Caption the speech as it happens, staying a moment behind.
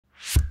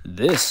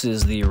This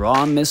is the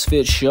Raw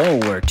Misfits show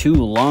where two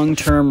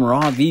long-term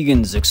raw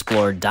vegans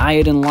explore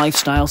diet and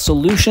lifestyle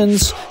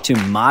solutions to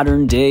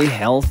modern-day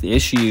health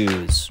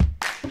issues.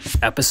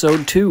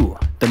 Episode 2,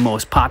 the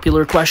most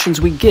popular questions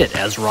we get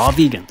as raw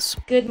vegans.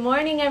 Good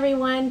morning,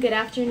 everyone. Good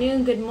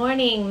afternoon. Good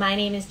morning. My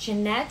name is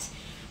Jeanette,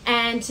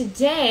 and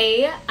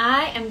today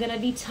I am going to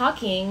be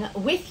talking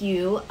with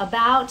you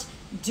about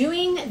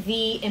doing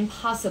the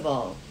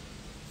impossible.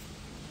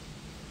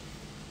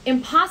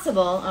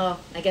 Impossible, oh,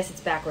 I guess it's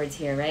backwards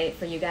here, right,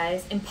 for you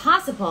guys.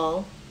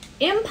 Impossible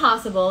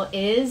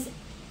is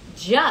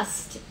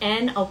just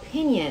an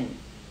opinion.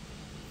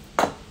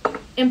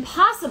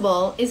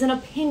 Impossible is an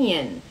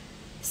opinion.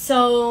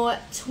 So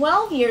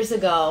 12 years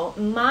ago,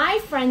 my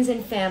friends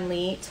and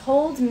family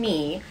told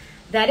me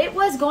that it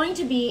was going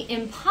to be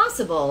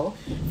impossible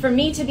for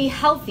me to be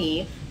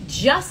healthy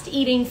just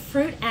eating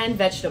fruit and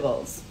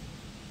vegetables.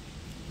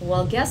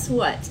 Well, guess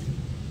what?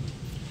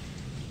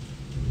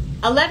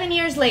 11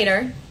 years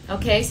later,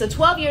 okay, so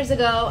 12 years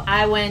ago,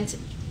 I went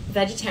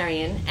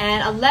vegetarian,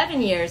 and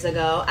 11 years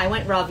ago, I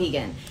went raw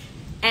vegan.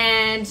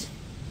 And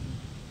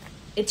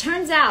it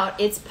turns out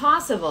it's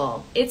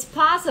possible. It's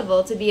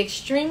possible to be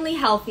extremely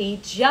healthy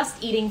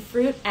just eating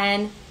fruit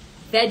and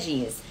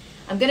veggies.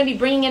 I'm going to be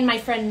bringing in my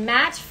friend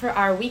Matt for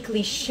our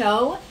weekly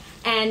show,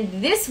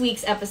 and this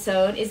week's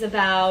episode is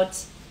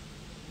about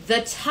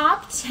the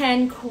top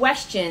 10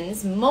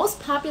 questions, most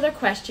popular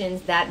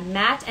questions that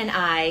Matt and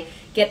I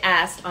get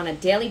asked on a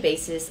daily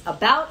basis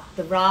about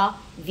the raw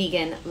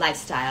vegan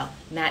lifestyle.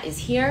 Matt is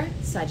here,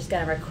 so I just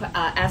got to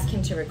ask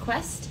him to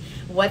request.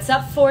 What's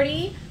up,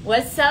 40?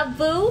 What's up,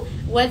 Boo?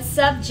 What's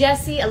up,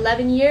 Jesse?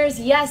 11 years?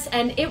 Yes,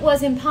 and it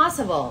was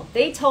impossible.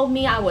 They told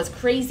me I was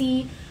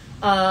crazy.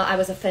 I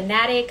was a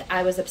fanatic.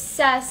 I was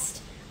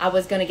obsessed. I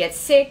was going to get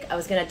sick. I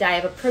was going to die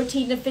of a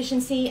protein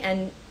deficiency,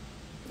 and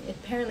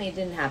apparently it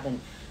didn't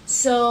happen.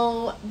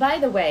 So, by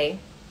the way,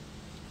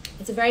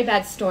 it's a very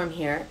bad storm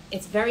here.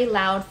 It's very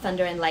loud,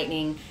 thunder and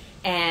lightning,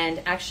 and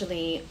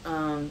actually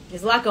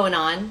there's a lot going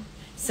on,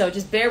 so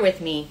just bear with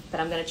me, but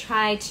I'm going to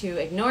try to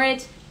ignore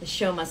it. The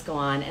show must go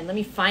on, and let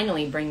me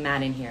finally bring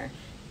Matt in here.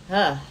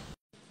 Okay.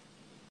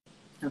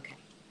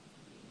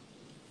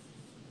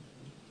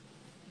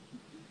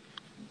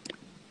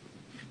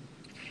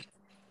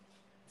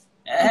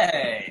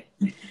 Hey.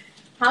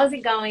 How's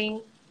it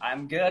going?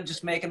 I'm good,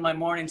 just making my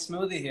morning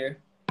smoothie here.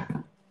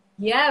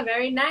 Yeah,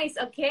 very nice.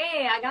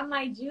 Okay, I got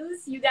my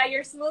juice. You got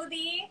your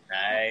smoothie.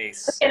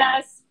 Nice. Look at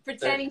us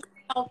pretending to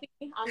be healthy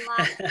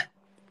online.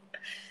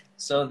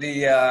 So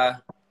the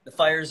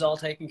fire's all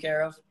taken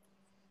care of?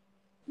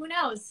 Who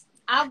knows?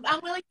 I'm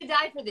willing to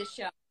die for this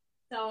show.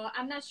 So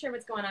I'm not sure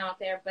what's going on out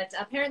there. But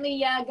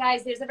apparently,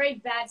 guys, there's a very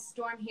bad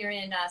storm here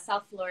in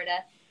South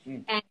Florida.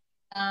 And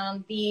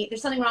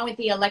there's something wrong with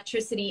the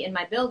electricity in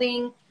my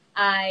building.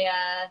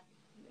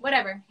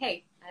 Whatever.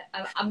 Hey,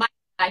 I might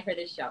die for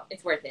this show.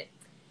 It's worth it.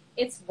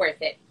 It's worth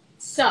it.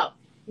 So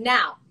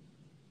now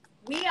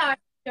we are,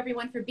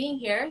 everyone for being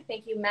here.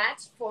 Thank you,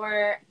 Matt,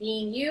 for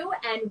being you.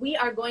 And we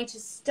are going to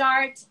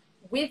start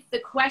with the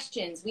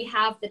questions. We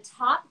have the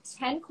top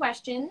 10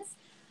 questions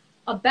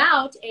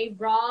about a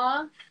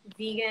raw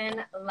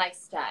vegan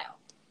lifestyle.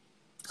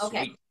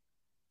 Okay. Sweet.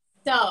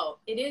 So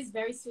it is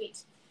very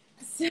sweet.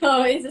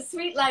 So it's a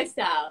sweet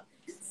lifestyle.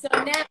 So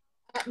now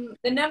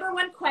the number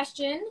one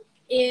question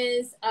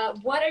is,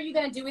 what are you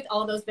going to do with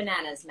all those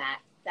bananas,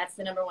 Matt? That's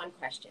the number one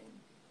question.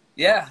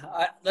 Yeah,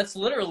 that's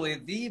literally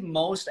the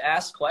most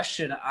asked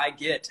question I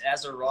get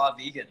as a raw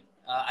vegan.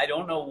 I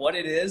don't know what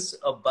it is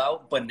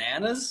about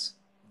bananas,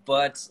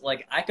 but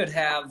like I could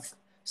have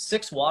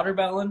 6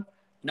 watermelon,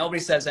 nobody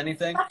says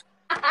anything.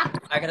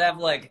 I could have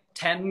like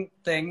 10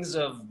 things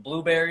of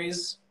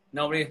blueberries,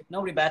 nobody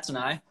bats an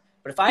eye.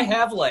 But if I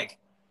have like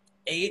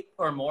 8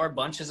 or more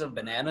bunches of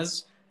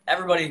bananas,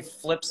 everybody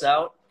flips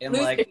out and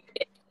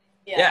like,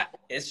 yeah,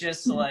 it's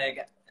just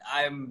like,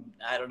 I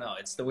don't know.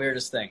 It's the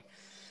weirdest thing.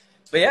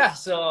 But yeah,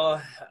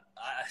 so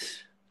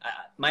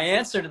my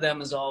answer to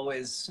them is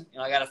always,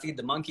 I got to feed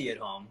the monkey at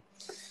home.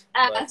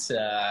 But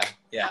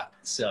yeah,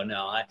 so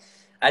no,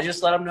 I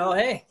just let them know,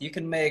 hey, you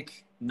can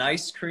make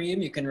nice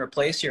cream. You can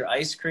replace your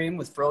ice cream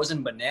with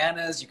frozen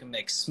bananas. You can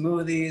make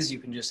smoothies. You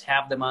can just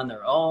have them on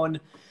their own.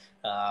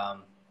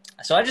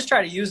 So I just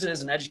try to use it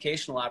as an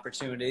educational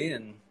opportunity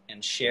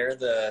and share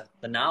the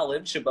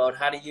knowledge about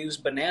how to use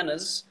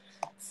bananas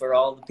for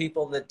all the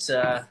people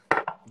that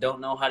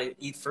don't know how to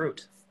eat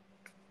fruit.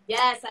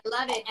 Yes, I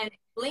love it. And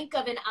blink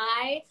of an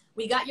eye,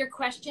 we got your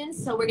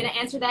questions, so we're going to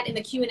answer that in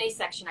the Q&A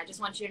section. I just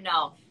want you to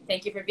know.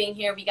 Thank you for being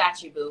here. We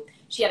got you, Boo.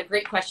 She had a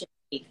great question.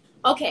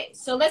 Okay,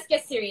 so let's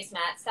get serious,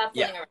 Matt. Stop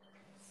fooling around.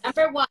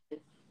 Number one,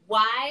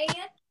 why?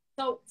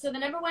 So the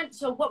number one,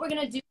 so what we're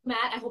going to do,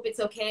 Matt, I hope it's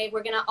okay.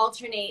 We're going to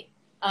alternate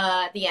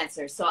the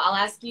answers. So I'll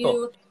ask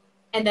you,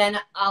 and then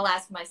I'll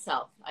ask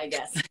myself, I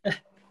guess.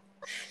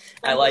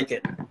 I like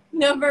it.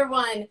 Number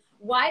one,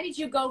 why did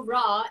you go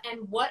raw,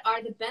 and what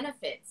are the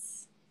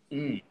benefits?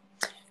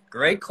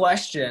 Great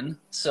question.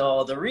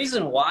 So the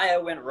reason why I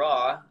went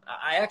raw,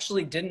 I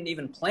actually didn't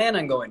even plan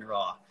on going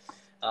raw.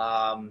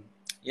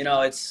 you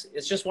know, it's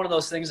just one of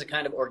those things that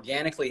kind of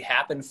organically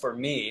happened for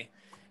me.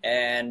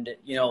 And,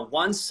 you know,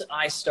 once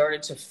I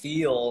started to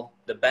feel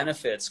the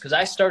benefits, because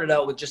I started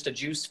out with just a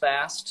juice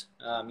fast.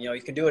 You know,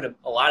 you can do it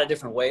a lot of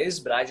different ways,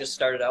 but I just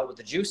started out with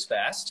the juice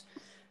fast.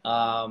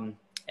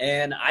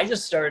 And I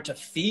just started to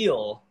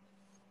feel,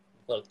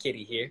 little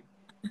kitty here.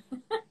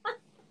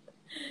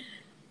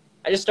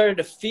 I just started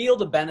to feel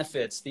the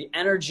benefits, the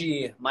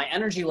energy, my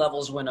energy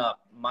levels went up.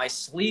 My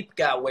sleep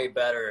got way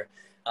better.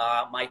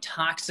 My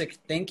toxic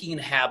thinking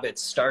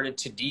habits started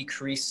to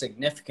decrease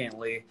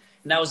significantly.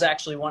 And that was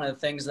actually one of the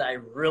things that I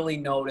really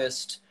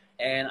noticed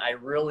and I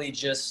really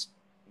just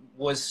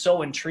was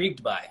so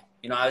intrigued by.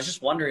 You know, I was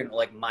just wondering,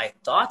 like, my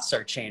thoughts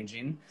are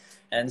changing.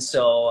 And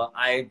so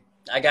I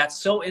got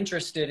so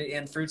interested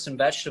in fruits and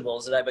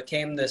vegetables that I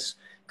became this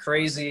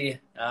crazy,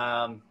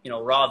 you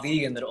know, raw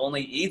vegan that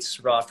only eats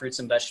raw fruits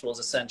and vegetables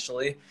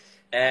essentially.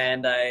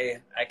 And I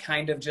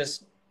kind of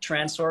just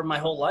transformed my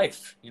whole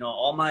life. You know,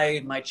 all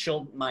my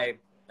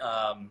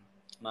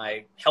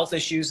health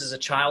issues as a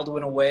child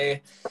went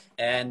away,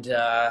 and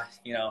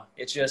you know,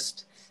 it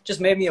just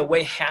made me a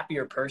way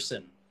happier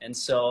person. And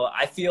so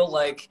I feel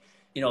like,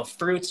 you know,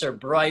 fruits are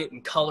bright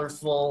and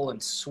colorful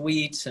and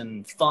sweet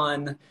and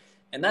fun,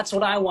 and that's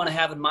what I want to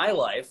have in my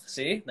life.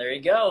 See, there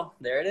you go,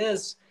 there it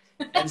is.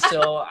 And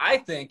so I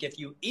think if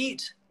you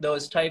eat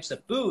those types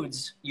of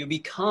foods, you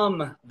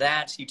become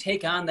that, you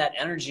take on that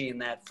energy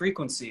and that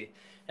frequency.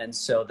 And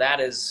so that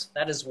is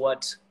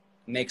what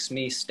makes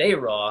me stay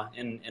raw,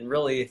 and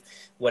really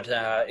what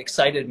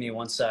excited me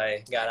once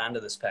I got onto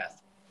this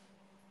path.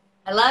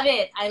 I love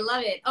it. I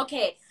love it.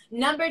 Okay.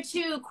 Number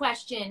 2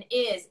 question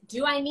is,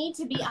 do I need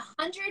to be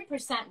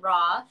 100%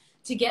 raw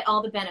to get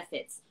all the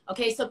benefits?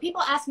 Okay. So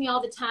people ask me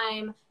all the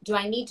time, do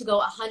I need to go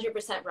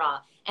 100% raw?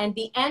 And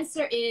the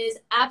answer is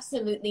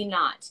absolutely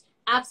not.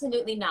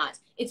 Absolutely not.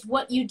 It's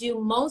what you do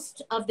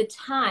most of the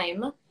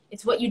time.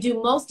 It's what you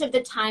do most of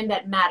the time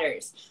that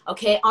matters.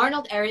 Okay.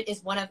 Arnold Ehret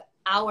is one of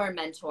our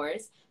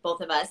mentors, both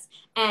of us.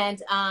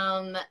 And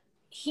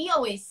he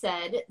always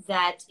said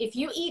that if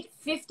you eat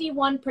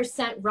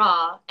 51%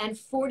 raw and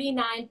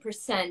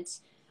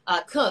 49%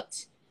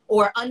 cooked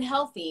or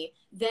unhealthy,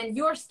 then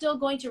you're still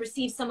going to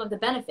receive some of the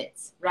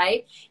benefits,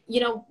 right?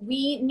 You know,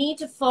 we need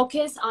to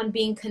focus on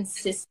being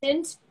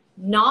consistent,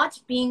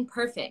 not being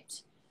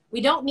perfect. We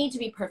don't need to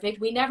be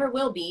perfect. We never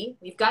will be.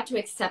 We've got to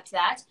accept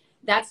that.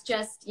 That's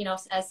just, you know,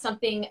 as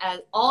something as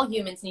all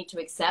humans need to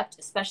accept,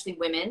 especially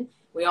women.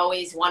 We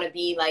always want to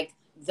be like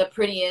the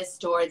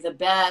prettiest or the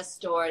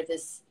best or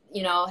this,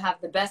 you know, have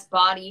the best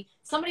body.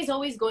 Somebody's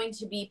always going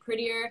to be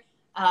prettier,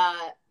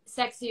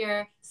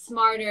 sexier,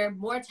 smarter,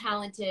 more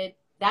talented.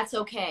 That's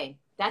okay.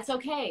 That's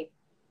okay.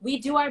 We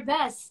do our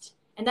best,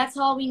 and that's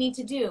all we need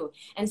to do.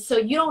 And so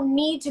you don't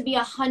need to be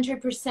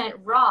 100%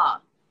 raw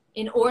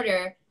in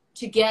order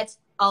to get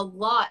a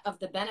lot of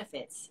the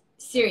benefits.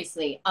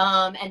 Seriously.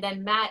 And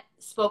then Matt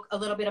spoke a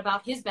little bit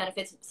about his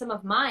benefits. Some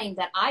of mine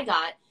that I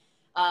got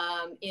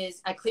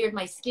is I cleared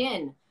my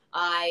skin.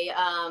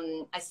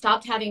 I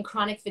stopped having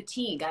chronic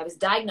fatigue. I was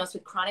diagnosed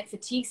with chronic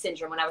fatigue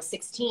syndrome when I was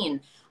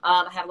 16.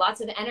 I have lots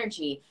of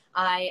energy.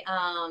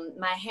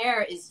 My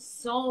hair is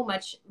so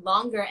much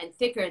longer and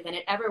thicker than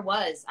it ever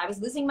was. I was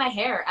losing my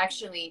hair.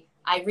 Actually,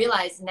 I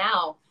realize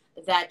now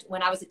that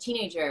when I was a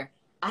teenager,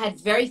 I had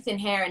very thin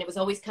hair and it was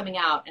always coming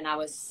out, and I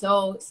was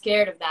so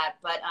scared of that.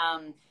 But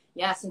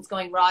yeah, since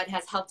going raw, it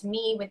has helped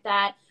me with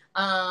that.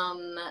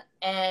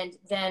 And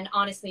then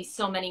honestly,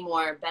 so many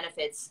more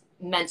benefits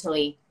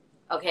mentally.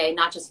 Okay,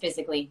 not just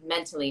physically,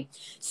 mentally.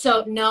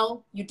 So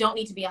no, you don't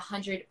need to be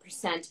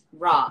 100%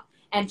 raw.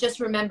 And just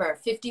remember,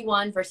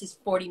 51 versus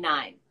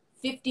 49.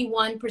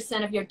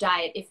 51% of your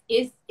diet.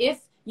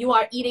 If you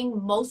are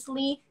eating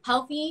mostly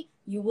healthy,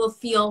 you will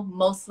feel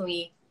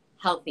mostly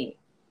healthy.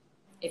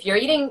 If you're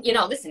eating, you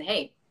know, listen,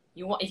 hey,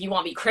 if you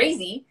want to be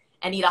crazy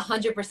and eat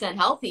 100%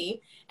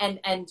 healthy,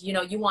 and you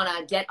know, you want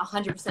to get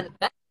 100% of the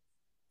benefits,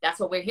 that's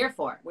what we're here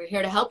for. We're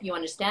here to help you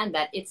understand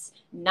that it's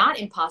not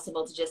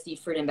impossible to just eat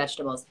fruit and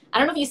vegetables. I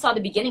don't know if you saw the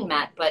beginning,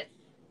 Matt, but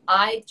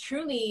I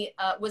truly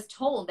was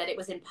told that it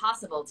was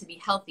impossible to be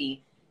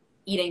healthy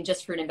eating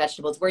just fruit and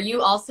vegetables. Were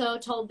you also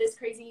told this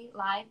crazy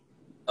lie?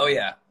 Oh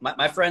yeah,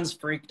 my friends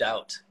freaked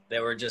out. They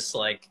were just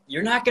like,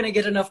 "You're not going to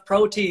get enough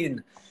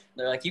protein."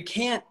 They're like, "You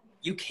can't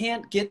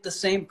get the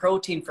same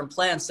protein from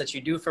plants that you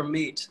do from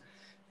meat."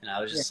 And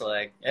I was just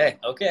like, "Hey,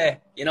 okay."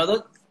 You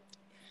know,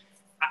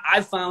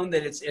 I've found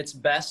that it's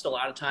best a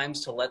lot of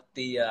times to let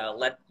the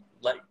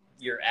let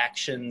your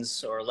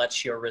actions or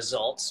let your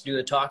results do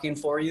the talking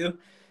for you.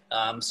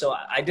 So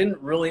I didn't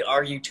really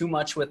argue too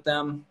much with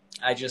them.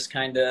 I just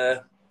kind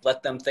of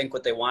let them think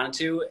what they wanted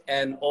to.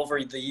 And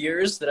over the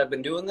years that I've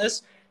been doing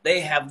this, they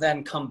have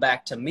then come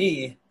back to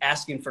me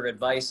asking for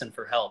advice and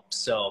for help.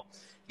 So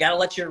you got to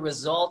let your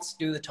results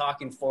do the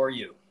talking for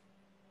you.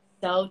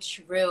 So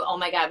true. Oh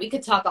my God. We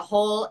could talk a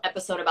whole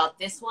episode about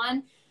this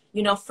one.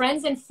 You know,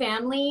 friends and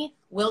family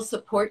will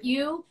support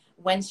you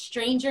when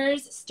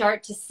strangers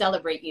start to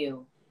celebrate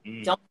you.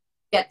 Don't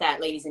forget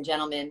that, ladies and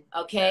gentlemen.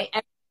 Okay.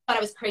 Everybody thought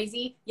I was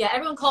crazy. Yeah,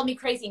 everyone called me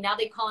crazy. Now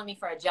they're calling me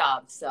for a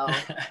job. So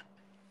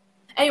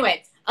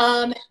anyway,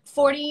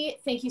 40,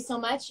 thank you so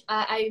much.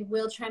 I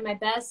will try my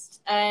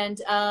best.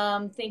 And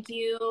thank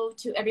you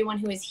to everyone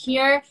who is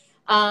here.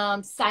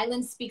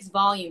 Silence speaks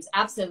volumes.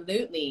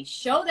 Absolutely.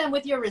 Show them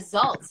with your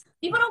results.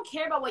 People don't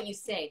care about what you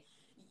say.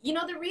 You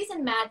know, the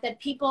reason, Matt, that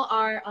people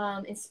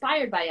are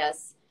inspired by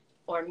us,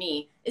 or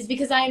me, is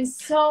because I am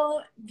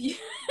so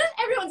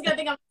everyone's gonna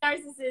think I'm a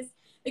narcissist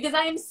because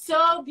I am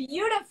so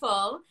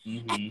beautiful.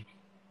 Mm-hmm.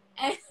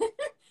 and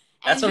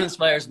That's what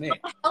inspires me.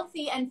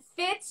 Healthy and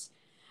fit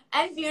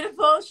and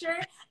beautiful, sure.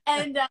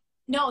 And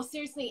no,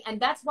 seriously, and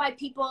that's why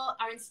people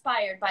are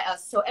inspired by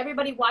us. So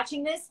everybody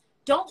watching this,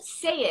 don't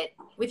say it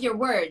with your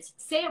words.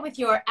 Say it with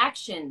your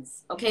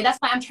actions. Okay, that's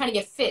why I'm trying to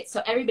get fit,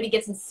 so everybody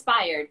gets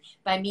inspired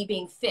by me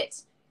being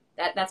fit.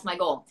 That's my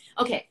goal.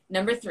 Okay,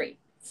 number 3.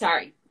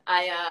 Sorry.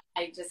 I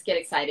just get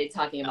excited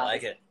talking about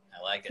it.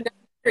 I like it. Number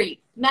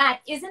 3.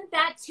 Matt, isn't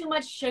that too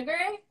much sugar?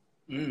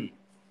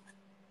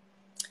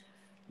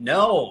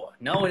 No,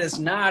 it is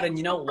not. And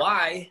you know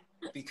why?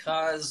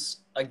 Because,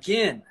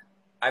 again,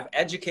 I've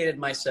educated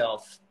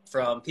myself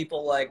from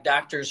people like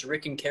Doctors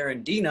Rick and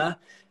Karen Dina,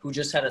 who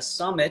just had a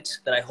summit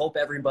that I hope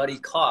everybody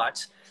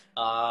caught.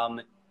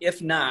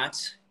 If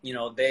not, you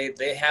know,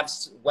 they have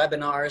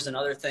webinars and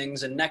other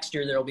things, and next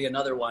year there'll be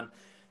another one.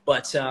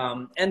 But,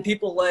 and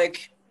people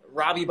like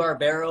Robbie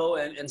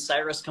Barbero and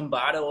Cyrus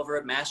Kambata over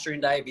at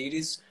Mastering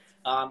Diabetes.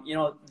 You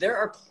know, there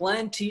are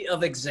plenty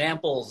of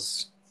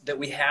examples that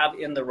we have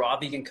in the raw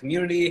vegan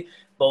community,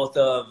 both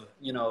of,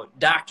 you know,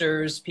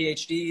 doctors,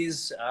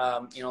 PhDs,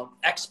 you know,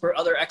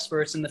 other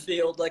experts in the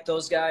field like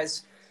those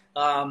guys.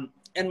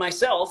 And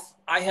myself,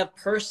 I have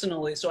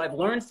personally, so I've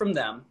learned from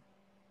them,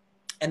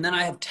 and then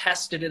I have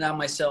tested it on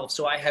myself.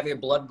 So I have a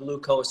blood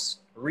glucose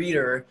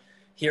reader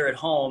here at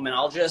home, and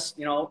I'll just,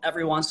 you know,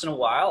 every once in a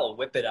while, I'll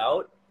whip it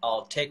out.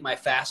 I'll take my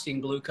fasting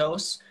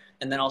glucose,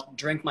 and then I'll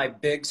drink my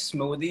big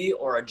smoothie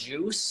or a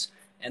juice,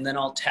 and then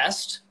I'll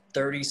test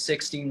 30,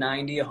 60,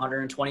 90,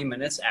 120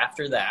 minutes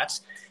after that.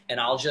 And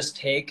I'll just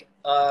take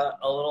a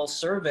little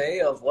survey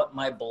of what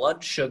my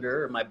blood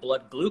sugar or my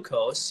blood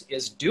glucose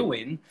is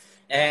doing.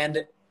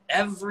 And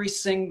every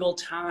single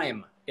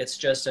time, it's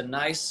just a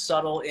nice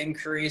subtle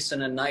increase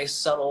and a nice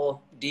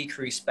subtle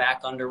decrease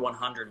back under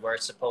 100 where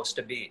it's supposed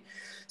to be.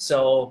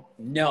 So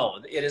no,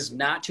 it is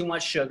not too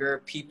much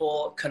sugar.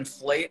 People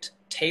conflate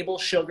table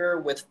sugar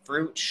with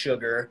fruit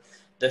sugar.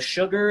 The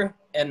sugar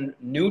and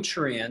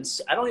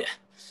nutrients,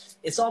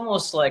 it's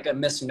almost like a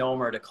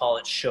misnomer to call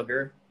it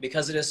sugar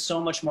because it is so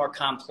much more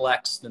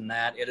complex than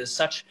that. It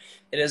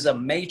is a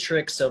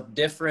matrix of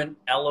different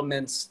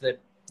elements that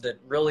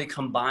really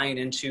combine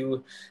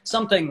into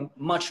something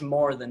much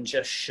more than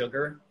just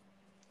sugar.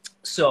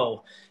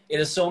 So it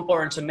is so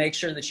important to make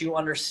sure that you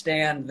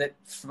understand that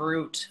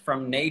fruit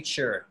from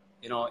nature,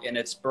 you know, in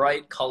its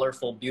bright,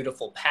 colorful,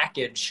 beautiful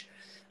package.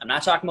 I'm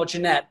not talking about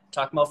Jeanette, I'm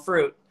talking about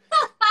fruit.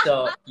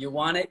 So you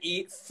want to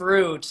eat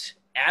fruit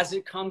as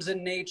it comes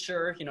in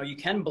nature. You know, you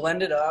can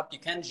blend it up, you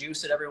can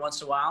juice it every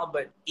once in a while,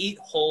 but eat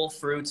whole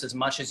fruits as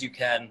much as you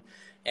can.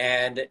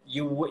 And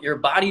your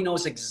body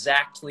knows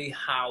exactly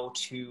how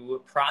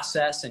to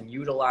process and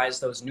utilize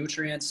those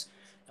nutrients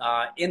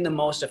in the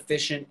most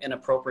efficient and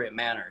appropriate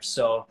manner.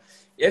 So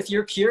if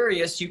you're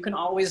curious, you can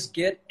always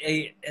get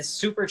it's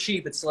super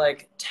cheap. It's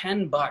like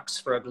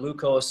 $10 for a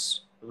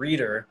glucose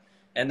reader.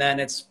 And then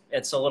it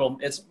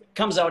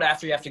comes out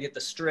after you have to get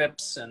the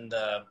strips and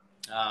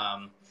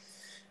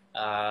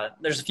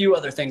there's a few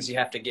other things you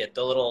have to get.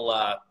 The little,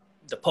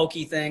 the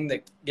pokey thing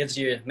that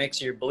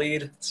makes you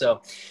bleed.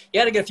 So you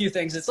got to get a few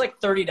things. It's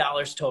like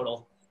 $30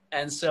 total.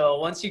 And so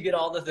once you get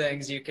all the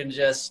things, you can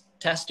just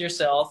test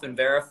yourself and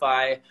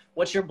verify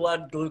what your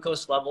blood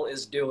glucose level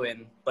is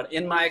doing. But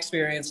in my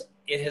experience,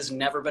 it has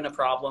never been a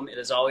problem. It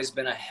has always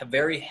been a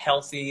very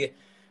healthy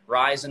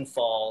rise and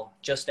fall,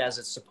 just as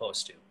it's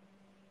supposed to.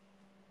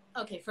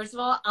 Okay, first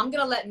of all, I'm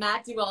going to let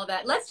Matt do all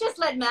that. Let's just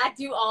let Matt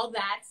do all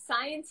that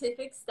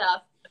scientific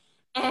stuff.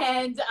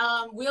 And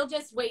we'll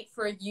just wait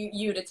for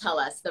you to tell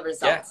us the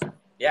results.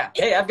 Yeah.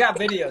 Hey, I've got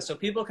videos, so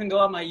people can go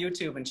on my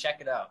YouTube and check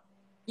it out.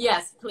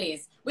 Yes,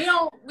 please. We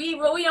don't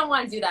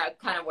want to do that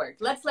kind of work.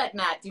 Let's let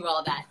Matt do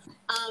all that.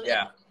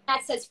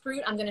 Matt says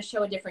fruit. I'm going to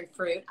show a different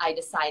fruit. I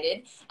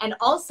decided. And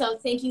also,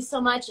 thank you so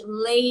much,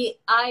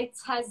 I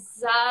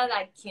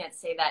can't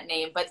say that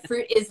name, but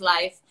Fruit is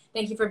Life.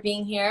 Thank you for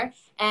being here.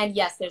 And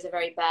yes, there's a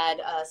very bad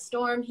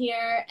storm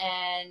here.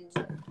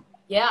 And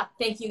yeah,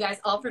 thank you guys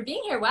all for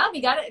being here. Wow,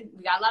 we got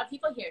a lot of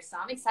people here, so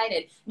I'm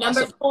excited.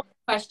 Number 4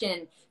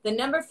 question. The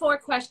number 4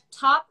 question,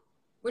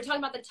 we're talking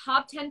about the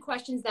top 10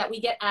 questions that we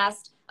get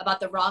asked about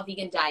the raw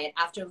vegan diet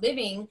after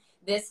living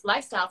this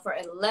lifestyle for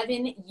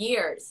 11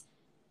 years.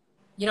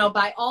 You know,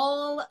 by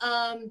all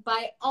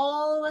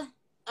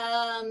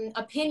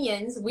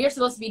opinions, we are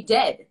supposed to be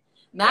dead.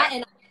 Matt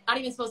and I are not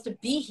even supposed to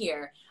be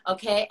here.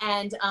 Okay,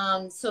 and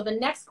so the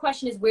next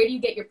question is, where do you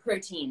get your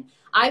protein?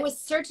 I was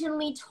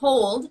certainly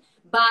told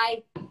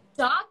by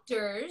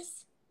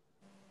doctors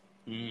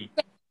and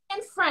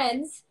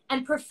friends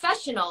and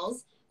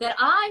professionals that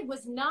I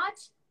was not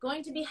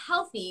going to be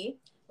healthy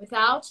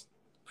without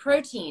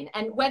protein.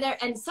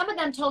 And some of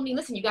them told me,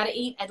 listen, you got to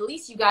eat, at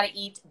least you got to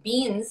eat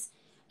beans,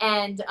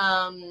 and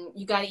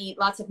you got to eat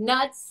lots of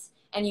nuts,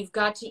 and you've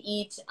got to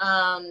eat,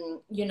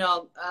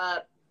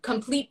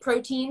 complete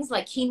proteins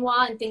like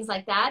quinoa and things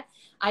like that.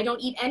 I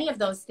don't eat any of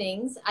those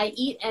things. I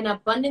eat an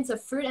abundance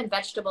of fruit and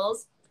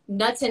vegetables,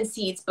 nuts and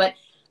seeds, but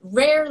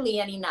rarely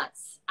any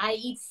nuts. I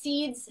eat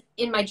seeds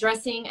in my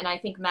dressing, and I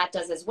think Matt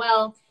does as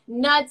well.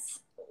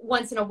 Nuts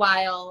once in a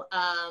while,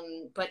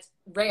 but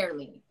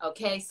rarely,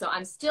 okay? So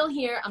I'm still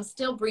here. I'm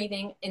still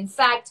breathing. In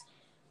fact,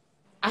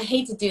 I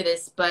hate to do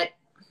this, but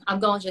I'm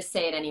going to just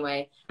say it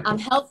anyway. I'm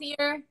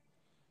healthier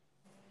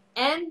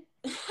and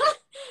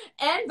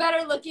and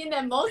better looking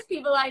than most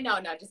people I know.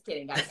 No, just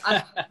kidding, guys.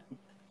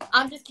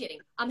 I'm just kidding.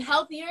 I'm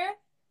healthier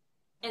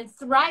and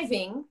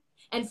thriving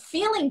and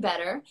feeling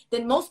better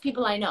than most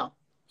people I know.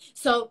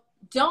 So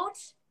don't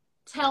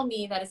tell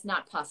me that it's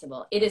not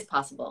possible. It is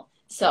possible.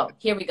 So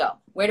here we go.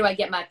 Where do I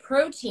get my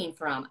protein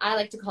from? I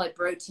like to call it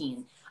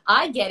protein.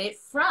 I get it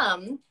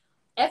from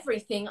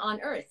everything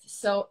on earth.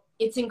 So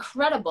it's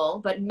incredible,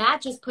 but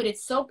Matt just put it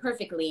so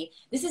perfectly.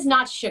 This is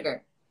not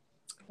sugar.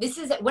 This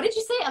is, what did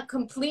you say? A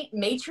complete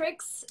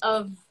matrix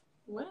of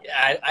what?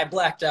 Yeah, I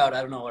blacked out.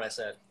 I don't know what I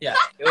said. Yeah,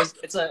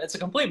 it's a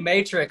complete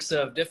matrix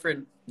of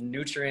different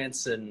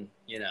nutrients and,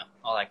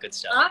 all that good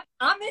stuff.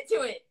 I'm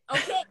into it.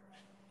 Okay.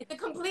 It's a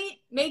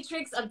complete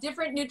matrix of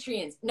different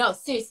nutrients. No,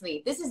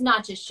 seriously, this is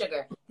not just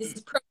sugar. This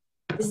is protein.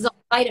 This is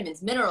all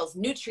vitamins, minerals,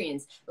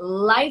 nutrients,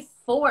 life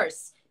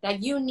force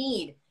that you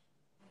need.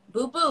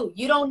 Boo-boo,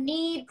 you don't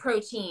need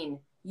protein.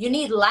 You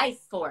need life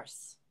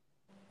force.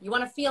 You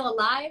want to feel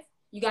alive?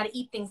 You got to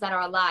eat things that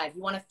are alive.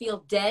 You want to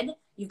feel dead?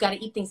 You've got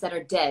to eat things that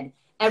are dead.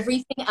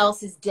 Everything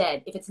else is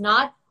dead. If it's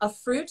not a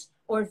fruit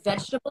or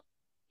vegetable,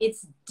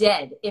 it's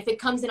dead. If it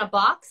comes in a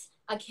box,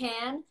 a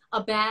can,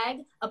 a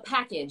bag, a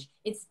package,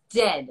 it's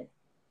dead.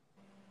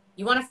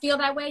 You want to feel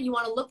that way? You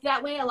want to look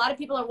that way? A lot of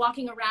people are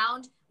walking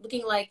around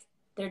looking like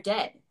they're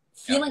dead,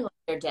 feeling like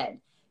they're dead,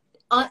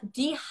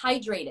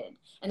 dehydrated.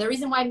 And the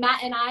reason why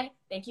Matt and I,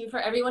 thank you for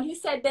everyone who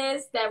said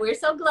this, that we're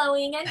so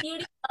glowing and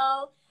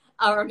beautiful,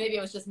 or maybe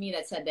it was just me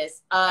that said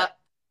this.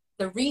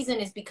 The reason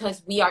is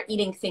because we are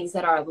eating things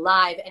that are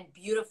alive and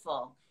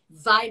beautiful,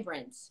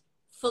 vibrant,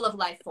 full of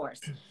life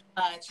force.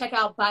 Check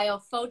out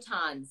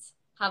Biophotons.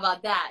 How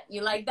about that?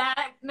 You like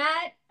that,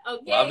 Matt?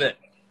 Okay. Love it.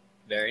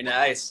 Very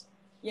nice.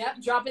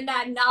 Yep, dropping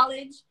that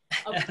knowledge.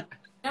 Okay.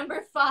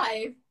 Number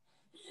five.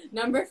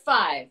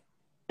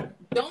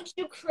 Don't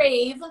you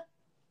crave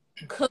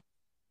cooked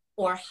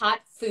or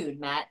hot food,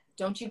 Matt?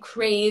 Don't you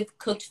crave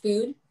cooked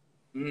food?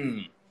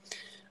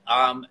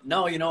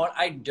 No, you know what?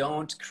 I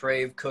don't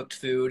crave cooked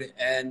food.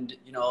 And,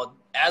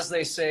 as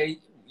they say,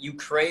 you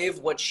crave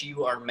what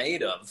you are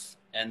made of.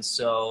 And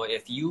so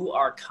if you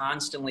are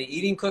constantly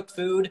eating cooked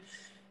food,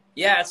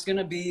 yeah, it's going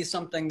to be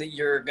something that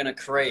you're going to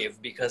crave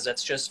because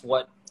that's just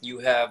what you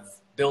have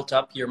built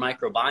up your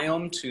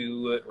microbiome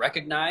to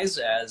recognize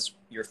as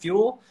your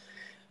fuel.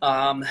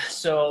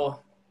 So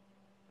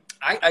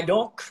I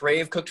don't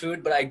crave cooked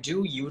food, but I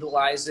do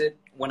utilize it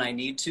when I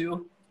need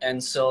to.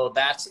 And so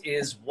that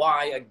is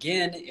why,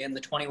 again, in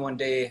the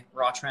 21-day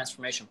Raw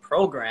Transformation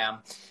Program,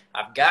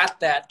 I've got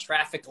that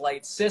traffic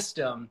light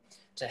system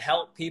to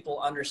help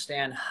people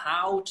understand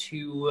how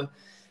to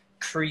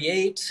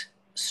create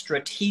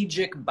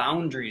strategic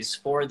boundaries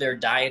for their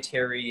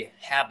dietary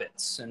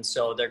habits. And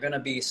so they're going to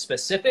be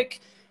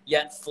specific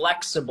yet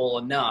flexible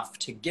enough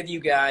to give you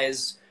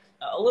guys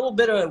a little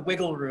bit of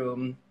wiggle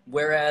room,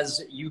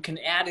 whereas you can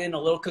add in a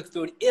little cooked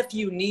food if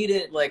you need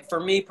it. Like for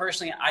me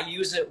personally, I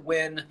use it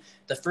when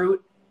the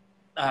fruit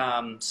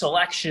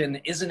selection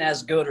isn't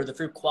as good or the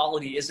fruit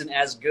quality isn't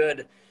as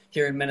good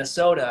here in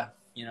Minnesota.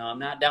 I'm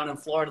not down in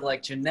Florida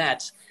like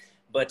Jeanette,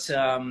 but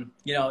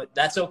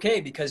that's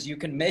okay because you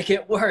can make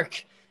it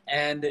work.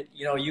 And,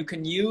 you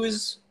can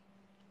use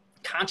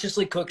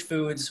consciously cooked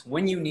foods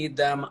when you need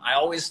them. I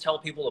always tell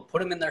people to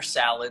put them in their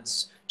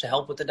salads to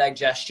help with the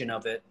digestion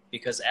of it.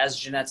 Because as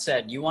Jeanette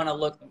said, you want to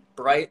look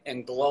bright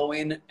and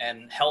glowing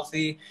and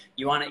healthy.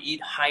 You want to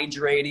eat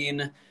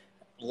hydrating,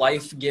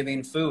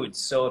 life-giving foods.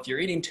 So if you're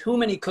eating too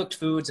many cooked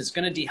foods, it's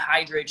going to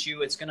dehydrate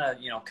you. It's going to,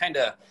 kind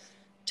of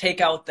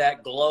take out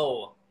that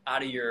glow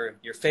out of your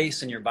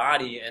face and your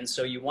body. And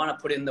so you want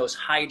to put in those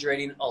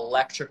hydrating,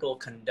 electrical,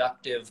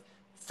 conductive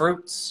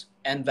fruits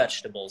and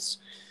vegetables.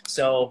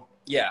 So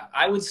yeah,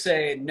 I would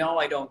say no,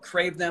 I don't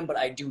crave them, but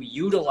I do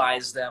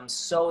utilize them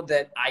so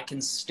that I can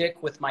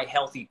stick with my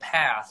healthy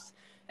path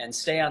and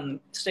stay on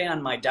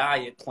my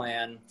diet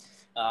plan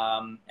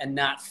and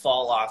not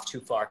fall off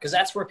too far. Because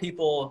that's where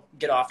people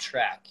get off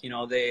track.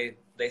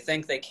 They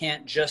think they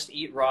can't just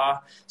eat raw,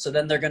 so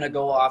then they're going to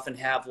go off and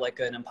have like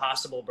an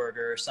Impossible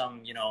Burger or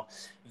some,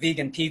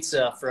 vegan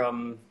pizza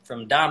from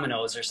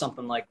Domino's or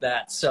something like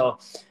that. So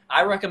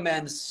I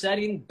recommend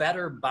setting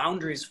better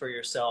boundaries for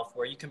yourself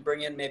where you can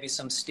bring in maybe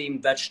some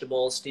steamed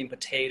vegetables, steamed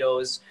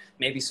potatoes,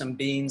 maybe some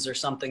beans or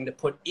something to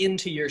put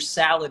into your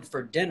salad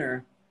for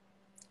dinner.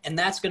 And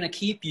that's going to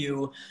keep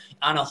you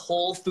on a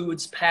whole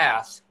foods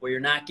path where you're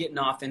not getting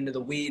off into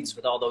the weeds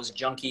with all those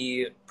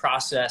junky,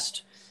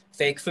 processed,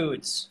 fake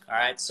foods. All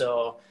right.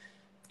 So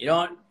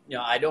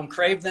I don't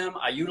crave them.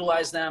 I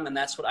utilize them. And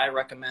that's what I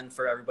recommend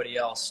for everybody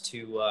else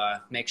to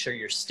make sure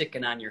you're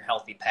sticking on your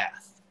healthy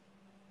path.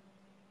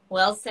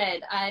 Well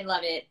said. I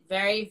love it.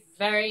 Very,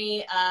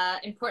 very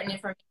important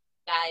information,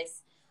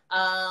 guys.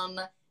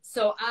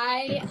 So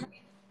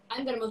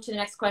I'm going to move to the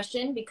next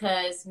question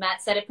because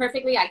Matt said it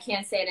perfectly. I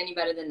can't say it any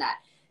better than that.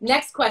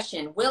 Next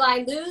question. Will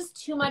I lose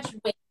too much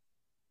weight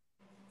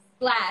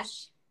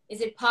 /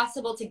 is it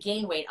possible to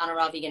gain weight on a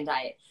raw vegan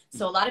diet?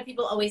 So a lot of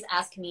people always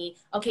ask me,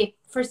 okay,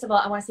 first of all,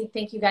 I want to say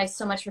thank you guys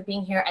so much for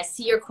being here. I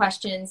see your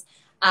questions.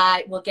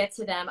 I will get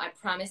to them. I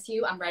promise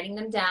you. I'm writing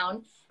them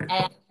down. And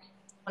I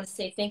want to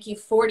say thank you,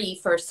 40,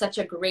 for such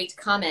a great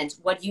comment.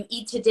 What you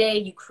eat today,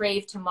 you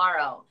crave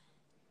tomorrow.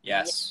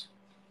 Yes.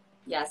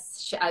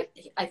 Yes, I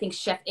think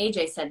Chef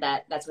AJ said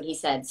that. That's what he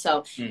said.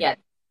 So, yeah,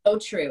 so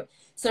true.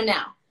 So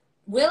now,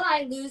 will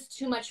I lose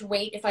too much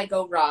weight if I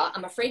go raw?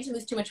 I'm afraid to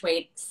lose too much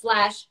weight /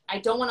 I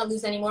don't want to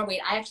lose any more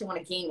weight. I actually want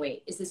to gain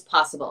weight. Is this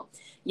possible?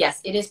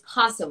 Yes, it is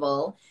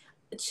possible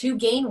to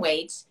gain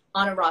weight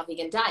on a raw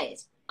vegan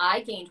diet. I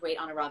gained weight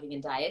on a raw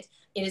vegan diet.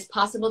 It is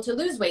possible to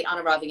lose weight on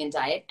a raw vegan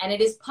diet. And it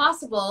is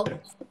possible to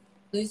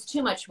lose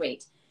too much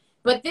weight.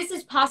 But this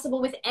is possible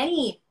with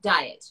any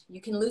diet.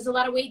 You can lose a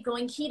lot of weight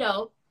going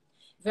keto.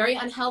 Very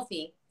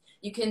unhealthy.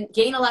 You can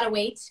gain a lot of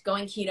weight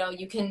going keto.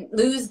 You can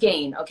lose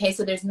gain. Okay,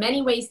 so there's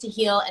many ways to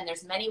heal and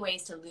there's many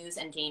ways to lose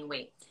and gain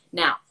weight.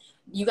 Now,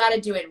 you got to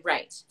do it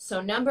right.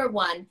 So number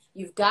one,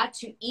 you've got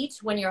to eat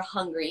when you're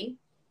hungry.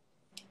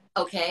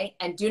 Okay,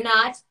 and do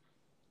not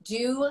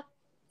do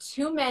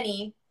too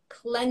many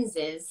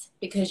cleanses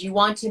because you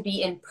want to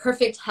be in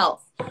perfect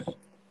health.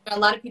 A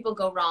lot of people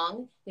go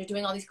wrong. They're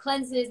doing all these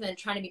cleanses and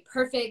trying to be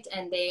perfect,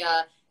 and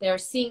they're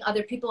seeing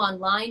other people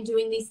online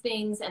doing these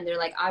things, and they're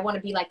like, I want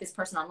to be like this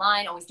person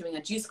online, always doing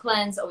a juice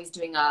cleanse, always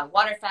doing a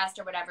water fast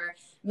or whatever.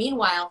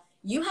 Meanwhile,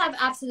 you have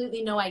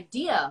absolutely no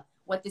idea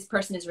what this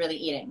person is really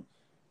eating.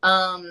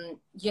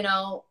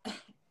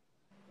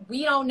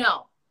 We don't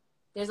know.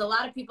 There's a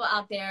lot of people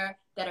out there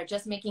that are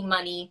just making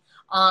money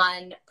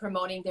on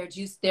promoting their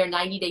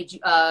 9-day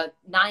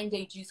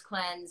juice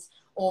cleanse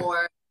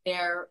or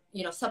their,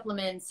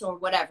 supplements or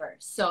whatever.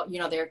 So,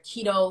 their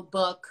keto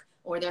book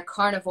or their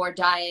carnivore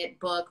diet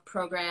book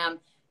program.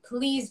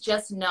 Please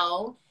just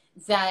know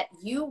that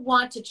you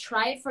want to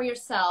try it for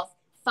yourself,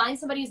 find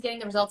somebody who's getting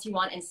the results you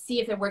want and see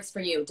if it works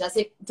for you. Does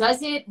it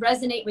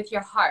resonate with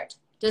your heart?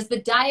 Does the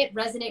diet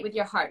resonate with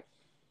your heart?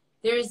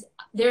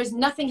 There's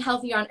nothing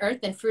healthier on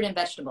earth than fruit and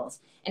vegetables.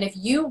 And if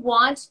you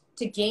want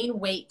to gain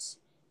weight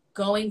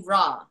going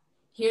raw,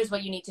 here's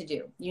what you need to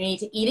do. You need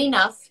to eat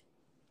enough.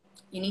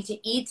 You need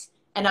to eat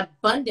an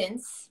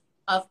abundance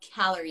of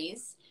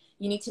calories.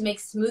 You need to make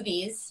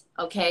smoothies,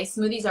 okay?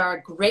 Smoothies are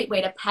a great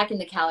way to pack in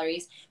the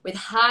calories with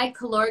high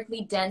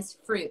calorically dense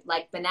fruit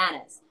like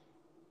bananas,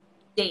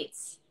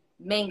 dates,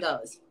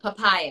 mangoes,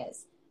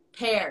 papayas,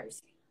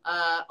 pears,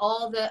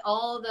 all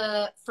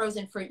the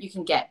frozen fruit you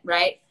can get,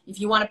 right?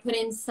 If you want to put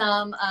in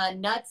some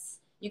nuts,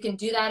 you can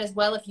do that as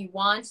well if you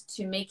want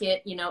to make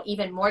it,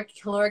 even more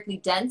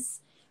calorically dense.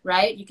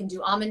 Right? You can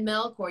do almond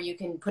milk, or you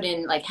can put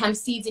in like hemp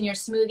seeds in your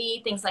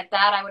smoothie, things like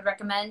that. I would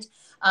recommend.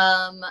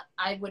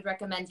 I would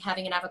recommend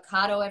having an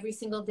avocado every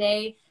single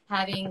day,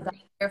 having the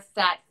higher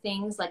fat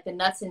things like the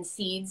nuts and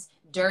seeds,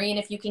 durian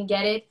if you can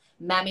get it,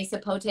 mamey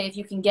sapote if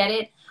you can get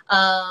it.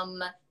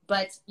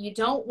 But you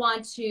don't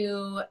want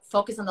to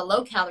focus on the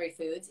low calorie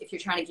foods if you're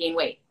trying to gain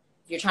weight.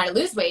 If you're trying to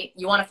lose weight,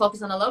 you want to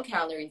focus on the low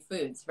calorie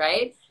foods,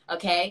 right?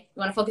 Okay, you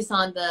want to focus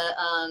on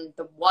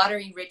the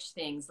watery rich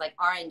things like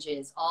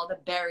oranges, all the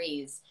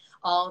berries,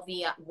 all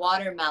the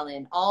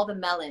watermelon, all the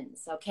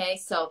melons. Okay,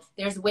 so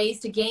there's ways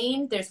to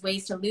gain, there's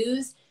ways to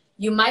lose.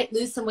 You might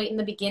lose some weight in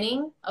the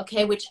beginning,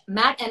 okay, which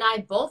Matt and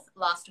I both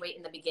lost weight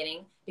in the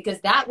beginning because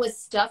that was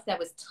stuff that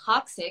was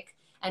toxic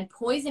and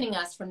poisoning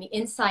us from the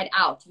inside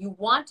out. You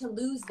want to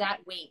lose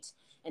that weight,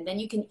 and then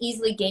you can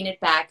easily gain it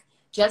back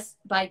just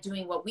by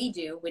doing what we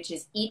do, which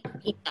is eat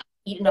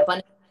an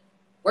abundant,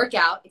 work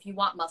out if you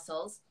want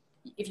muscles.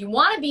 If you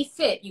want to be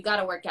fit, you got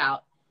to work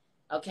out,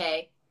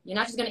 okay? You're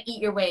not just going to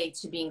eat your way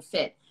to being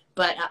fit,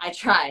 but I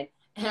tried.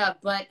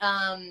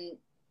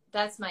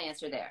 That's my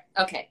answer there.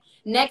 Okay,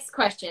 next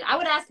question. I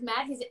would ask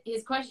Matt his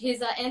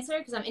answer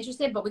because I'm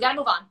interested, but we got to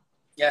move on.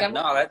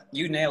 Yeah,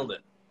 you nailed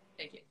it.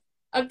 Thank you.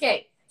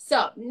 Okay,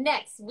 so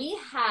next we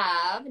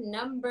have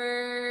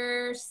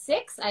number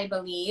 6, I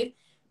believe.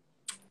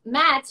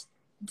 Matt,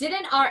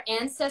 didn't our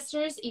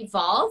ancestors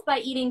evolve by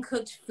eating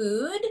cooked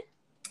food?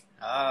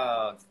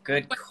 Oh,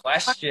 good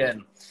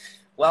question.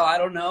 Well, I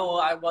don't know.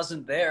 I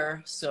wasn't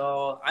there.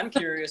 So I'm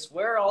curious,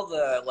 where are all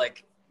the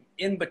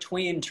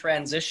in-between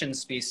transition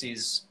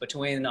species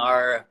between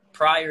our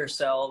prior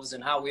selves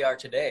and how we are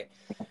today?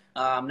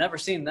 Never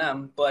seen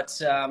them. But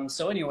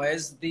so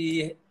anyways,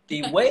 the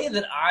way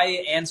that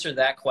I answer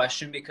that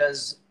question,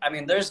 because,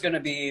 there's going to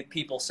be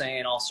people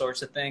saying all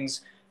sorts of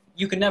things.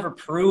 you can never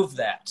prove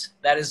that.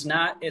 That is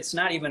not, it's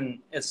not even,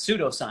 it's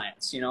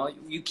pseudoscience. You know,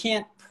 you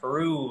can't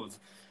prove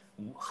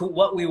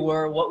what we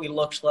were, what we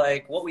looked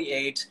like, what we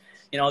ate.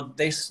 You know,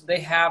 they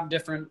have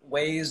different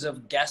ways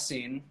of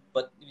guessing,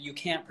 but you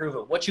can't prove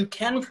it. What you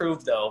can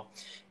prove, though,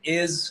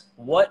 is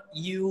what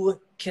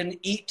you can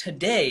eat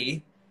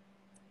today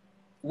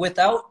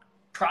without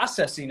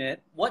processing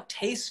it. What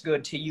tastes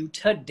good to you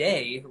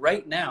today,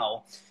 right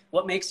now,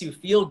 what makes you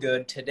feel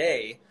good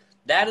today.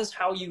 That is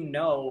how you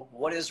know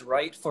what is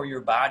right for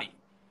your body.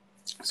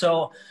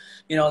 So,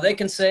 you know, they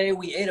can say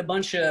we ate a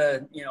bunch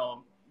of, you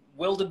know,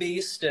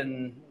 wildebeest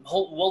and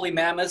woolly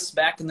mammoths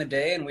back in the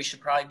day, and we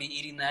should probably be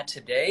eating that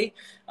today.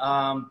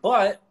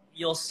 But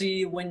you'll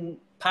see when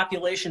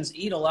populations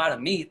eat a lot of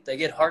meat, they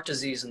get heart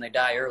disease and they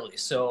die early.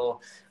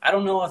 So I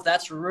don't know if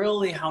that's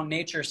really how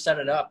nature set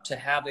it up to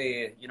have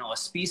a, you know, a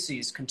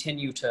species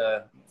continue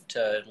to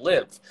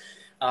live.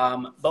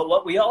 But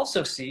what we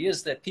also see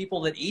is that people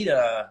that eat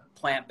a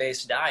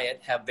plant-based diet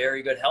have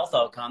very good health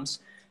outcomes.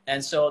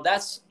 And so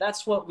that's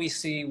what we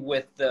see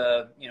with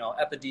the, you know,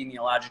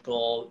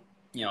 epidemiological,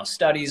 you know,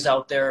 studies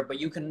out there. But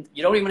you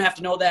don't even have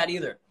to know that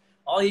either.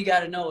 All you got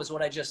to know is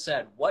what I just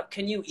said. What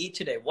can you eat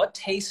today? What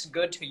tastes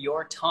good to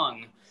your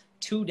tongue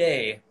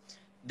today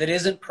that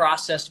isn't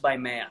processed by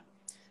man?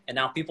 And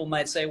now people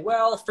might say,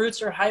 well,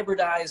 fruits are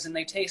hybridized and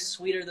they taste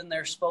sweeter than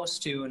they're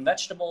supposed to, and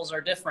vegetables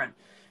are different.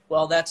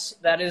 Well,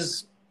 that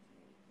is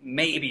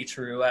maybe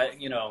true.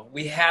 You know,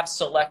 we have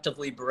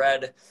selectively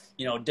bred,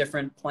 you know,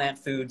 different plant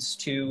foods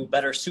to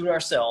better suit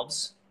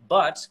ourselves.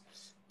 But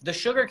the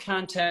sugar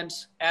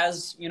content,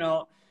 as, you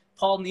know,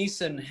 Paul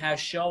Neeson has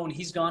shown,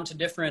 he's gone to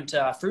different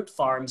fruit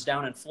farms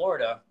down in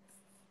Florida.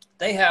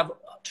 They have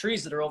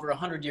trees that are over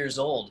 100 years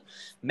old,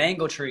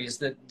 mango trees.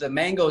 The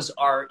mangoes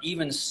are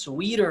even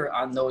sweeter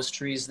on those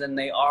trees than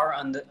they are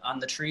on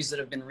the trees that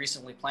have been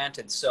recently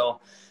planted. So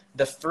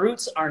the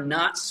fruits are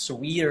not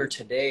sweeter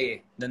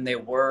today than they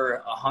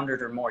were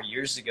 100 or more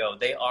years ago.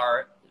 They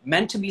are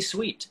meant to be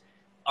sweet.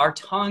 Our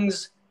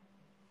tongues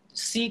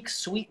seek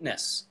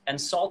sweetness and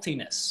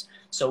saltiness.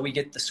 So we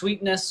get the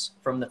sweetness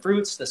from the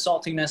fruits, the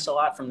saltiness a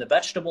lot from the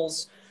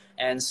vegetables.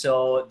 And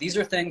so these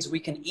are things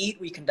we can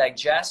eat, we can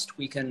digest,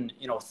 we can,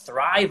 you know,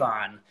 thrive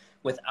on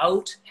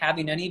without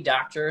having any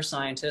doctor or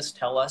scientist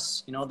tell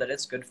us, you know, that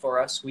it's good for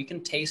us. We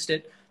can taste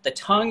it. The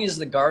tongue is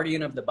the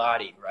guardian of the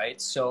body, right?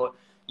 So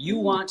you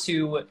want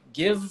to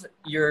give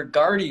your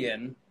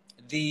guardian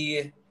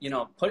the, you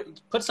know,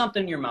 put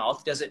something in your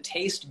mouth. Does it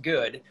taste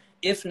good?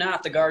 If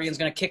not, the guardian's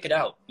going to kick it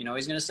out. You know,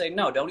 he's going to say,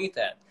 no, don't eat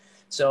that.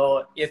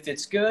 So if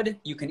it's good,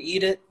 you can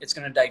eat it. It's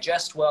going to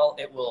digest well.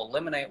 It will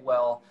eliminate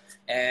well.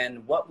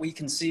 And what we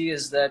can see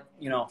is that,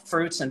 you know,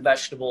 fruits and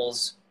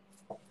vegetables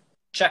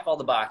check all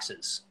the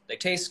boxes. They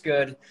taste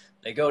good.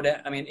 They go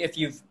down. I mean, if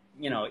you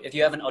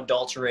haven't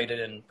adulterated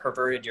and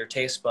perverted your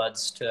taste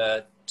buds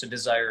to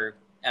desire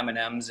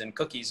M&Ms and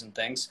cookies and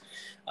things.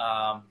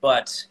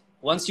 But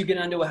once you get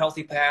onto a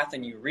healthy path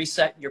and you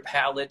reset your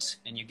palate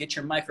and you get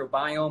your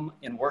microbiome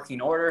in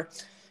working order,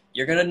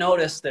 you're going to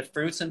notice that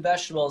fruits and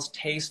vegetables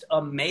taste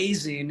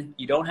amazing.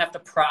 You don't have to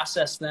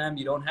process them.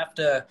 You don't have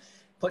to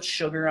put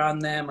sugar on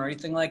them or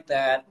anything like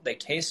that. They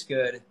taste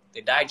good.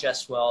 They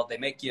digest well. They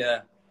make you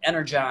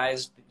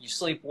energized. You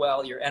sleep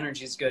well. Your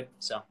energy is good.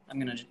 So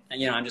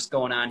I'm just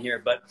going on here.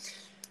 But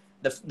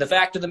the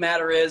fact of the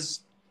matter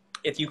is,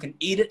 if you can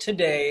eat it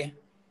today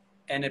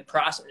and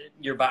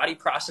your body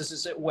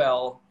processes it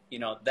well, you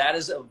know, that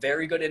is a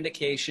very good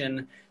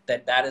indication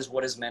that that is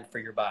what is meant for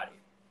your body.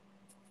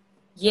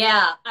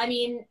 Yeah, I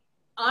mean,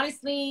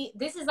 honestly,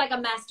 this is like a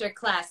master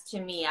class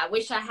to me. I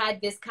wish I had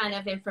this kind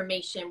of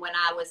information when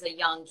I was a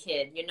young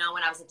kid, you know,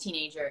 when I was a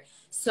teenager.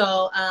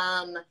 So,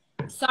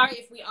 sorry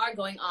if we are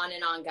going on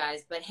and on,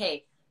 guys, but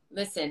hey,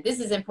 listen,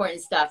 this is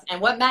important stuff. And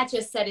what Matt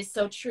just said is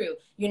so true.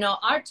 You know,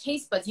 our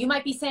taste buds, you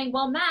might be saying,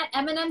 well, Matt,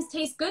 M&Ms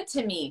taste good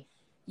to me.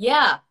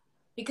 Yeah,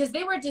 because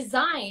they were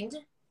designed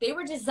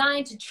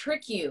to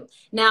trick you.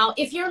 Now,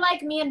 if you're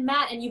like me and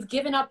Matt and you've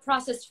given up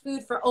processed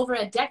food for over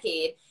a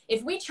decade,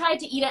 if we tried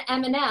to eat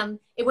an M&M,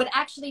 it would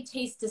actually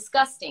taste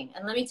disgusting.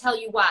 And let me tell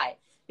you why.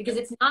 Because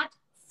it's not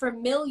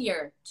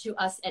familiar to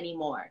us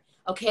anymore.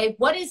 Okay?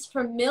 What is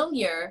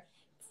familiar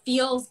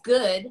feels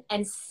good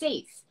and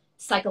safe.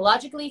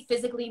 Psychologically,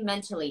 physically,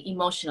 mentally,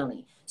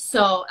 emotionally.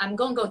 So I'm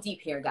going to go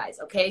deep here, guys.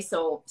 Okay?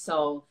 So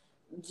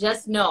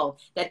just know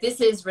that this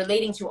is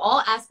relating to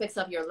all aspects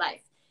of your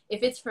life.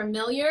 If it's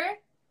familiar,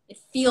 it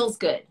feels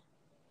good,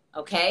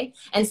 okay?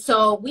 And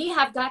so we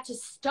have got to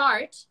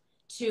start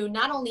to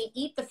not only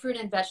eat the fruit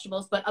and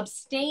vegetables, but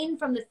abstain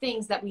from the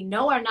things that we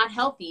know are not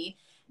healthy,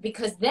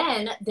 because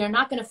then they're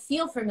not going to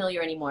feel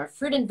familiar anymore.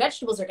 Fruit and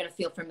vegetables are going to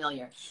feel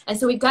familiar. And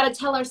so we've got to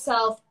tell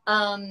ourselves,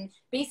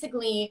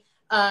 basically,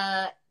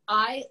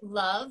 I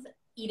love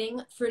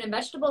eating fruit and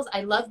vegetables.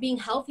 I love being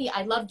healthy.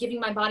 I love giving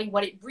my body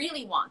what it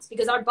really wants,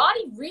 because our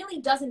body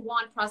really doesn't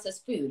want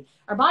processed food.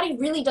 Our body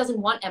really doesn't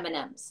want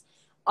M&Ms.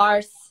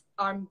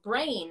 Our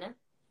brain,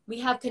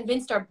 we have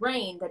convinced our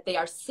brain that they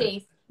are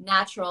safe,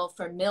 natural,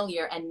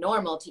 familiar, and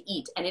normal to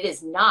eat. And it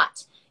is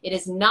not. It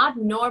is not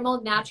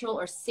normal, natural,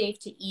 or safe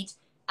to eat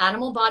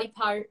animal body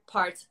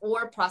parts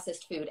or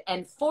processed food.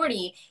 And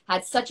 40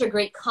 had such a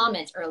great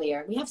comment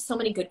earlier. We have so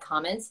many good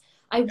comments.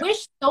 I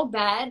wish so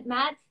bad,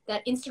 Matt,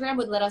 that Instagram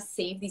would let us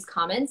save these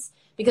comments,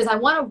 because I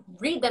want to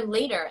read them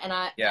later. And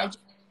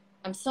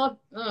I'm so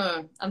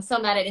mad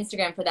at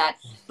Instagram for that.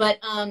 But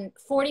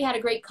 40 had a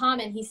great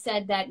comment. He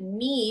said that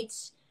meat,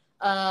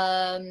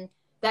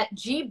 that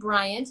G.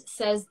 Bryant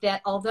says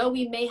that although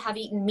we may have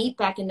eaten meat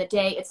back in the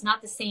day, it's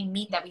not the same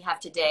meat that we have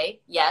today.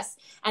 Yes.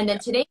 And then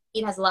today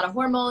meat has a lot of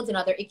hormones and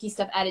other icky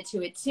stuff added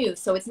to it too.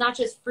 So it's not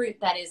just fruit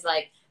that is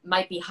like,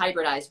 might be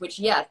hybridized, which,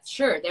 yeah,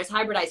 sure, there's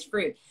hybridized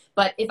fruit.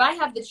 But if I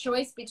have the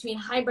choice between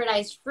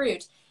hybridized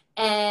fruit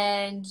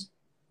and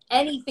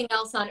anything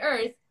else on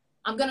earth,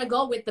 I'm going to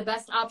go with the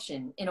best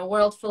option. In a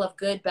world full of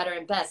good, better,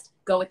 and best,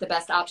 go with the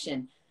best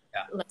option.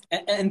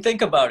 Yeah. And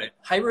think about it.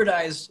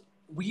 Hybridized,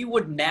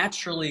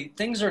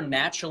 things are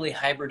naturally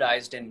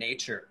hybridized in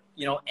nature.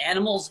 You know,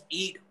 animals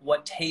eat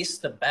what tastes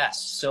the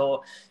best.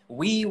 So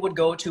we would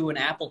go to an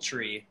apple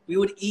tree. We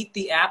would eat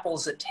the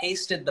apples that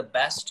tasted the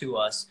best to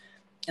us.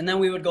 And then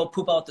we would go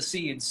poop out the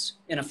seeds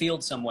in a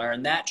field somewhere.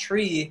 And that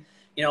tree,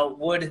 you know,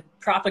 would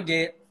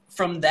propagate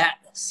from that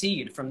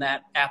seed, from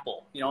that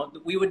apple. You know,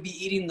 we would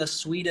be eating the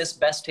sweetest,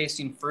 best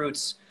tasting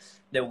fruits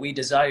that we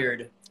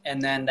desired.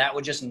 And then that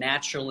would just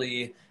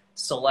naturally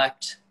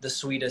select the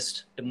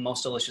sweetest, the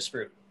most delicious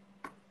fruit.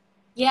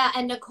 Yeah,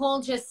 and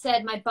Nicole just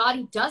said, my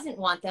body doesn't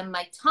want them.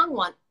 My tongue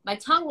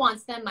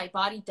wants them. My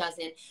body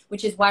doesn't,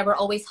 which is why we're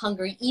always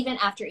hungry. Even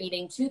after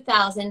eating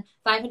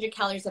 2,500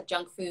 calories of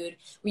junk food,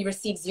 we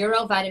receive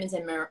 0 vitamins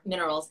and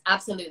minerals.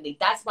 Absolutely.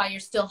 That's why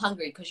you're still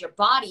hungry, because your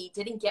body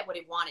didn't get what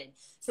it wanted.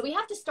 So we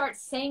have to start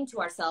saying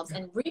to ourselves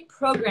and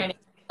reprogramming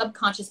the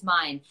subconscious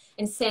mind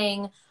and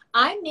saying,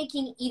 I'm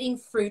making eating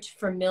fruit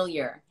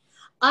familiar.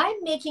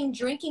 I'm making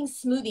drinking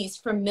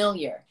smoothies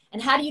familiar.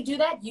 And how do you do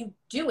that? You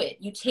do it.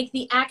 You take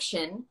the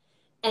action,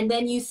 and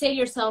then you say to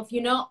yourself, you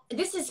know,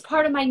 this is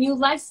part of my new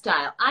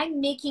lifestyle.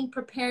 I'm making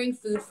preparing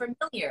food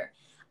familiar.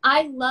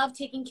 I love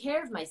taking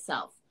care of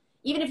myself.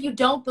 Even if you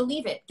don't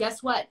believe it,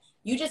 guess what?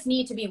 You just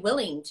need to be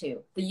willing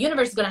to. The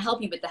universe is going to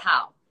help you with the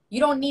how.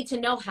 You don't need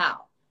to know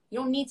how. You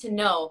don't need to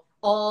know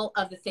all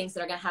of the things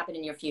that are going to happen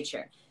in your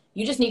future.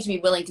 You just need to be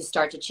willing to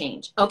start to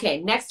change.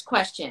 Okay, next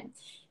question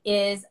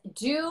is,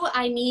 do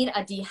I need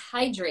a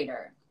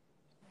dehydrator?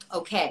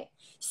 Okay,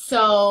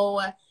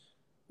 so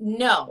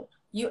no,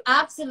 you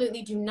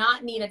absolutely do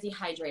not need a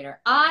dehydrator.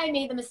 I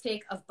made the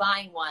mistake of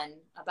buying one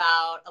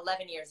about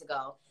 11 years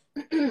ago.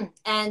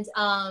 And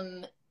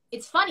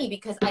it's funny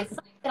because I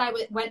thought that I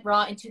went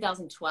raw in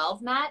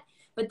 2012, Matt,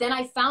 but then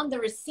I found the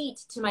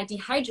receipt to my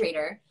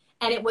dehydrator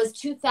and it was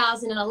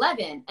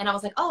 2011. And I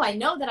was like, oh, I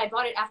know that I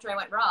bought it after I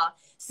went raw.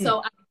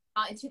 So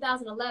in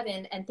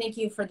 2011, and thank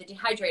you for the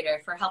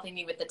dehydrator for helping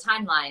me with the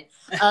timeline.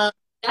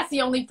 That's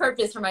the only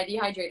purpose for my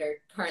dehydrator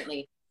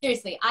currently.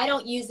 Seriously, I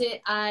don't use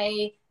it.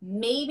 I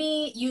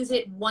maybe use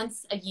it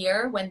once a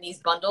year when these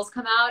bundles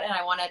come out and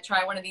I want to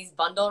try one of these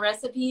bundle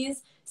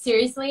recipes.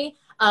 Seriously,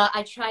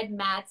 I tried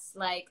Matt's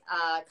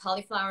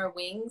cauliflower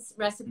wings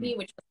recipe,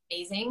 which was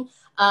amazing.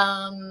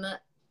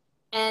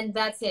 And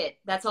that's it.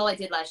 That's all I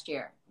did last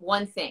year.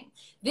 One thing.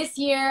 This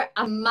year,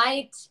 I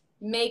might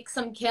make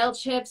some kale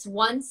chips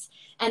once.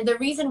 And the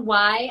reason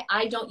why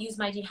I don't use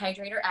my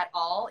dehydrator at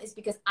all is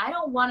because I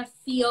don't want to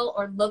feel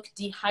or look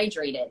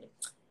dehydrated.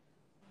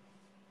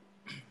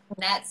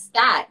 That's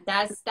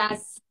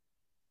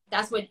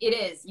what it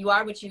is. You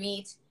are what you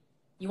eat.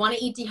 You want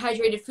to eat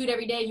dehydrated food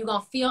every day, you're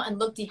going to feel and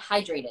look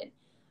dehydrated.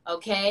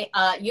 Okay?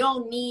 You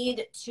don't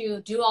need to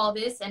do all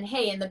this. And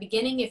hey, in the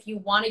beginning, if you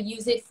want to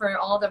use it for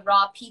all the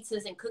raw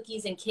pizzas and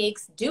cookies and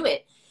cakes, do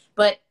it.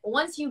 But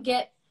once you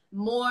get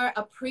more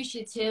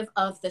appreciative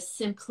of the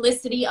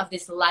simplicity of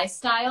this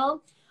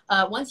lifestyle,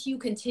 once you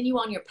continue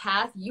on your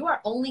path, you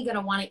are only going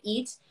to want to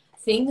eat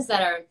things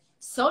that are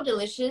so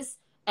delicious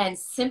and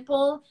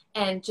simple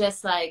and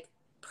just like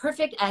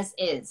perfect as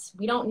is.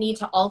 We don't need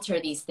to alter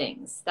these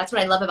things. That's what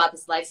I love about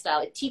this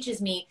lifestyle. It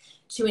teaches me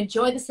to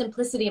enjoy the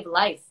simplicity of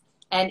life.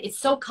 And it's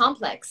so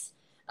complex.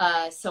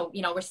 So,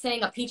 you know, we're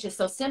saying a peach is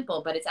so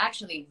simple, but it's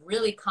actually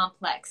really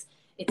complex.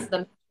 It's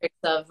the matrix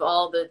of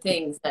all the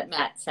things that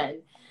Matt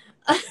said.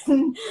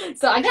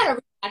 So I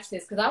gotta rematch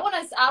this because I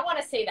want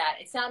to say that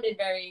it sounded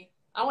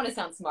I want to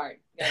sound smart.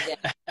 Yeah.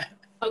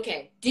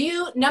 Okay.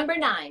 Number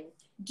 9,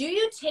 do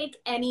you take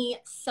any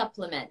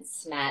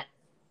supplements, Matt?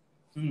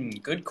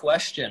 Good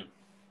question.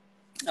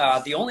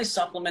 The only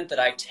supplement that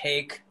I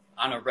take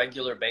on a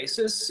regular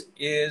basis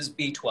is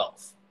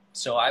B12.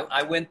 So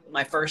I went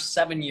my first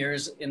 7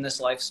 years in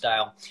this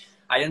lifestyle.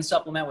 I didn't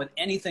supplement with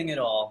anything at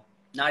all,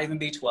 not even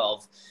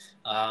B12,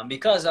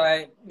 because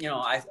I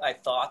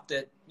thought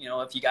that, you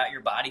know, if you got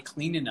your body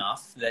clean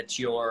enough that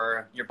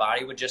your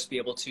body would just be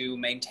able to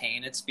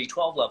maintain its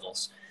B12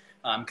 levels,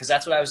 because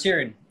that's what I was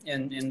hearing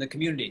in the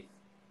community.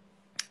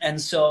 And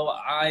so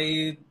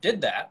I did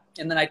that,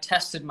 and then I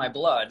tested my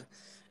blood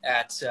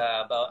at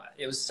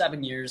it was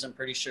 7 years, I'm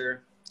pretty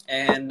sure.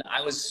 and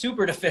I was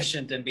super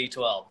deficient in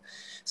B12.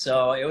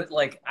 So it was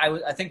like,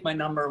 I think my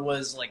number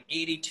was like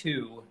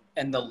 82,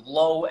 and the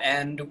low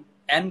end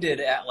ended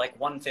at like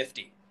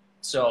 150.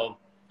 So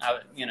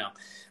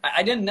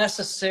I didn't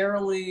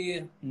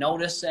necessarily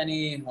notice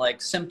any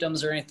like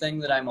symptoms or anything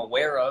that I'm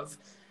aware of,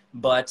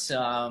 but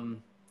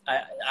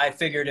I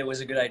figured it was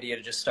a good idea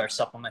to just start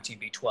supplementing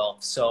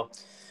B12. So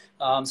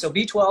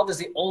B12 is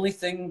the only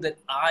thing that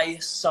I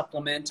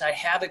supplement. I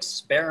have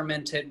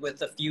experimented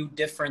with a few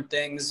different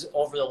things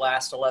over the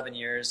last 11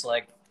 years,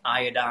 like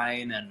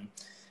iodine, and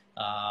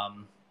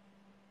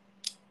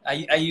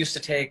I used to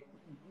take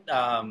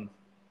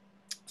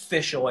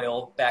fish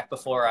oil back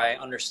before I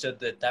understood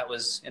that that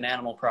was an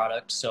animal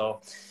product. So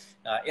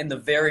in the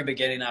very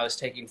beginning, I was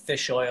taking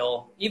fish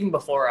oil even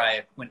before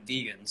I went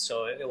vegan.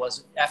 So it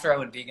was after I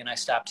went vegan, I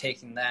stopped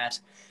taking that.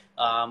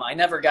 I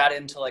never got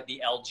into like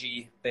the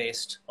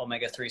algae-based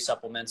omega-3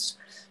 supplements.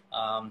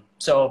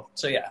 So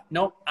yeah,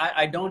 nope,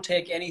 I don't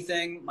take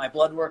anything. My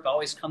blood work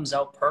always comes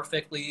out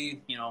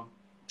perfectly,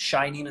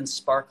 shining and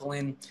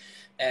sparkling.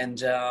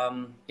 And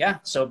yeah,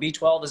 so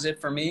B12 is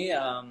it for me.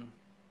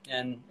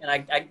 And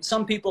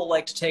some people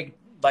like to take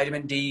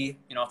vitamin D,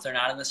 if they're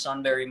not in the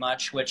sun very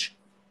much, which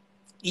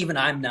even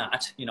I'm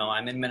not.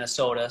 I'm in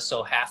Minnesota,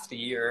 so half the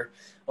year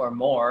or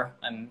more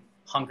I'm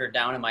hunkered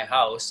down in my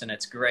house and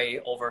it's gray,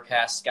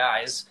 overcast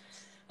skies.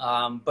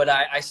 But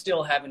I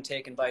still haven't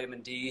taken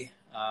vitamin D.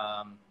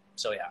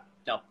 So yeah,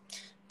 no,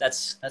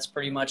 that's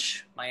pretty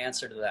much my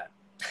answer to that.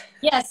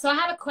 Yeah, so I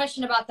have a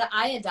question about the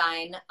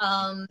iodine.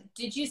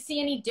 Did you see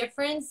any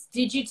difference?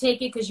 Did you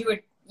take it because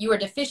you were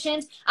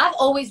deficient? I've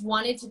always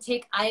wanted to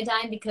take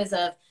iodine because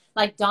of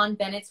like Don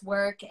Bennett's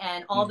work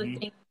and all the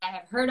things I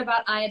have heard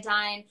about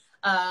iodine.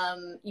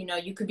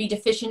 You could be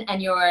deficient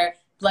and your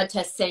blood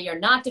tests say you're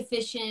not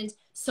deficient.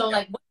 So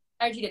like, what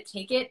inspired you to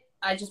take it?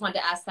 I just wanted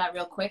to ask that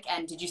real quick.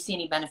 And did you see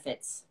any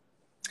benefits?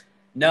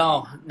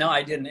 No,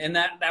 I didn't. And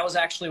that was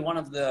actually one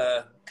of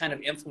the kind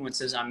of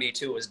influences on me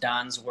too, was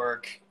Don's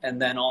work.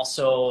 And then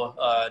also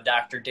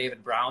Dr.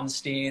 David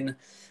Brownstein.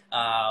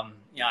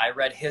 I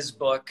read his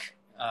book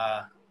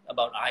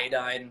about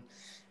iodine.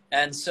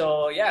 And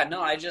so, yeah,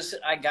 no, I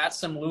got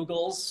some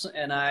Lugol's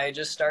and I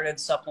just started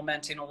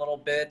supplementing a little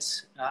bit.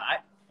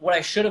 What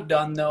I should have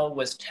done though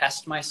was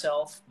test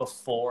myself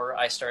before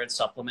I started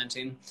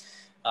supplementing.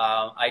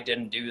 I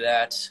didn't do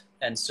that.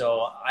 And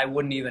so I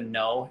wouldn't even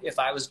know if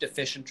I was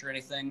deficient or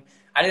anything.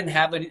 I didn't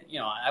have any,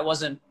 I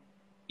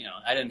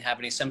didn't have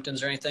any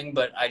symptoms or anything,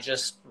 but I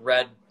just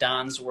read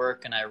Don's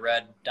work and I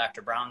read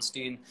Dr.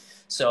 Brownstein.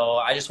 So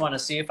I just want to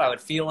see if I would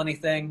feel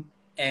anything.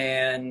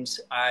 And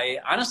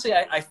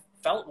I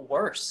felt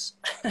worse.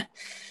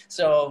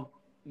 So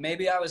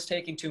maybe I was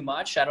taking too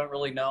much. I don't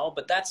really know,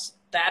 but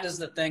that is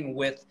the thing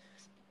with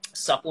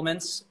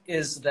supplements,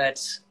 is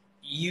that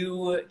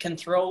you can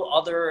throw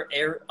other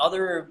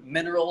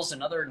minerals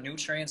and other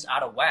nutrients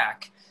out of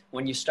whack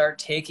when you start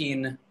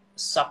taking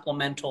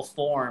supplemental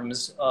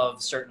forms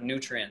of certain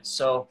nutrients.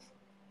 So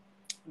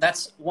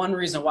that's one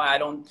reason why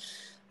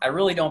I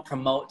really don't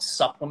promote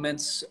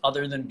supplements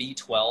other than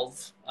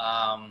B12,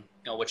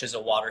 which is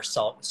a water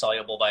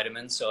soluble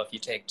vitamin. So if you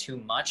take too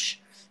much,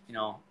 it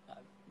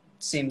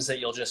seems that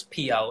you'll just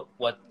pee out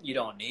what you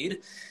don't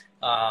need.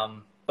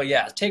 But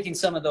yeah, taking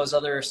some of those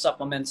other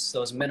supplements,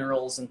 those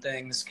minerals and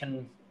things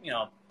can,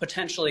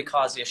 potentially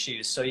cause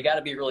issues. So you got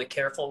to be really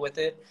careful with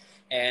it.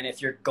 And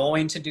if you're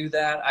going to do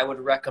that, I would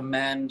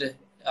recommend,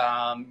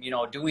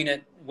 doing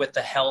it with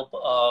the help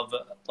of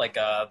like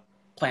a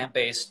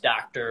plant-based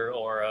doctor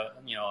or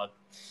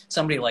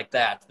somebody like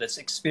that that's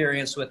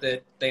experienced with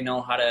it. They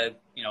know how to,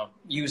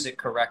 use it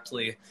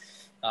correctly.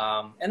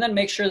 And then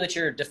make sure that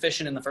you're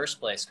deficient in the first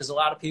place, because a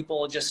lot of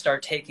people just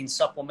start taking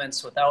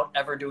supplements without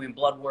ever doing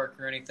blood work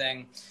or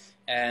anything,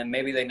 and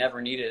maybe they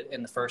never need it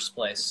in the first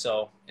place.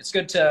 So it's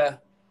good to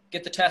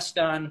get the test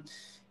done.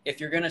 If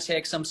you're going to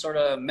take some sort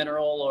of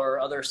mineral or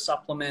other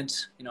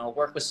supplement,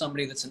 work with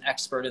somebody that's an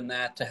expert in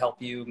that to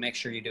help you make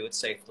sure you do it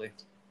safely.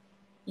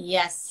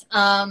 Yes.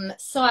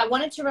 So I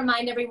wanted to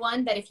remind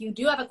everyone that if you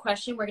do have a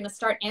question, we're going to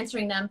start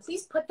answering them.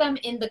 Please put them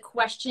in the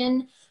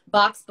question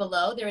box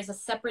below. There is a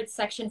separate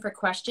section for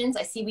questions.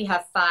 I see we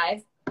have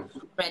 5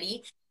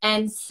 already.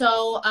 And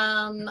so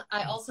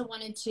I also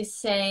wanted to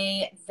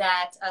say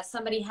that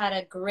somebody had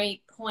a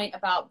great point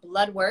about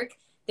blood work.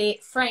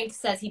 Frank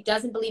says he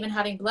doesn't believe in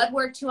having blood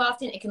work too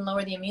often. It can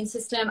lower the immune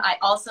system. I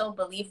also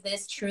believe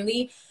this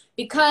truly,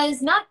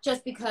 because not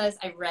just because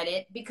I read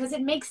it, because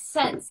it makes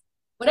sense.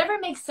 Whatever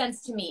makes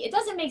sense to me. It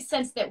doesn't make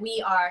sense that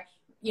we are,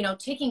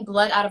 taking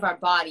blood out of our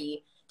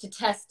body to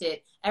test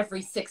it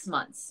every 6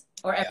 months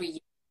or every year.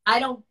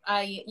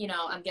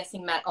 I'm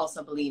guessing Matt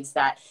also believes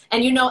that.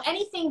 And,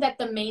 anything that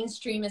the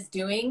mainstream is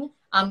doing,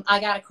 I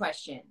got to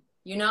question.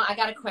 I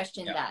got to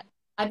question that.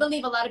 I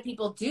believe a lot of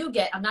people do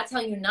I'm not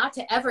telling you not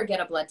to ever get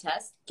a blood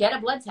test. Get a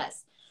blood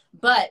test.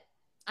 But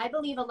I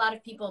believe a lot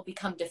of people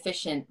become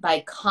deficient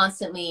by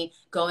constantly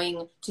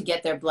going to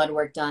get their blood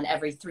work done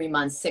every 3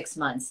 months, 6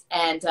 months.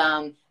 And,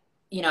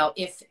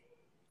 if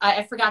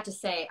I forgot to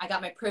say, I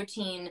got my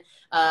protein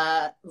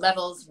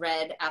levels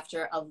read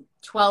after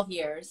 12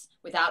 years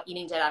without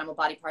eating dead animal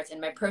body parts,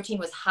 and my protein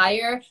was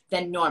higher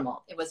than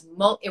normal. It was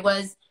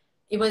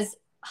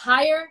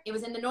higher. It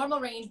was in the normal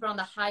range, but on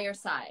the higher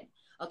side.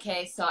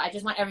 Okay, so I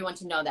just want everyone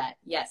to know that.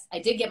 Yes, I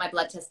did get my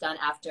blood test done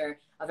after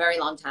a very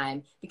long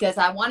time because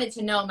I wanted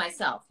to know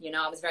myself. You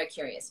know, I was very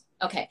curious.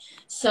 Okay,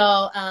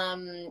 so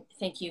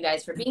thank you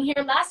guys for being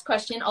here. Last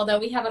question, although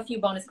we have a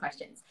few bonus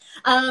questions.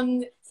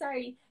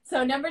 Sorry.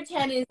 So number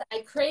 10 is,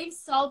 I crave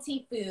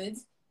salty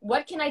foods.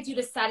 What can I do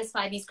to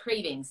satisfy these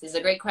cravings? This is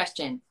a great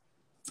question.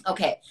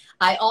 Okay,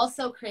 I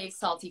also crave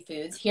salty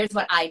foods. Here's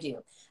what I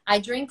do. I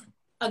drink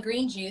a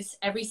green juice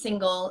every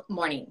single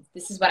morning.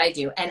 This is what I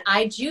do. And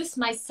I juice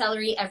my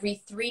celery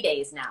every 3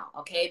 days now,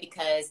 okay?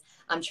 Because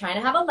I'm trying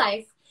to have a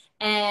life,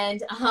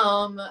 and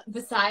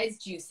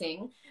besides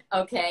juicing,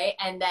 okay?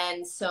 And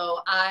then, so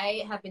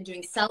I have been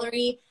doing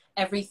celery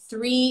every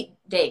 3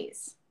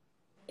 days,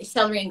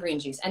 celery and green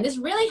juice. And this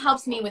really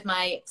helps me with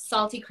my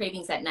salty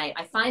cravings at night.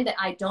 I find that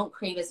I don't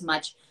crave as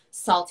much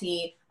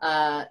salty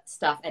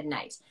stuff at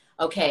night.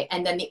 Okay,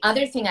 and then the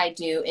other thing I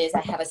do is I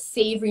have a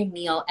savory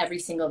meal every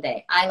single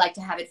day. I like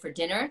to have it for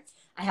dinner.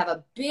 I have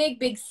a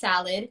big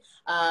salad.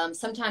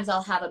 Sometimes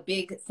I'll have a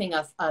big thing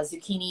of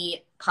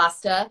zucchini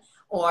pasta,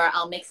 or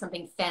I'll make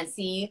something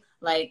fancy,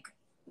 like,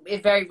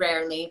 very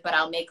rarely, but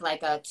I'll make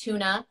like a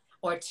tuna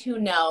or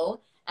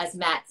tuno, as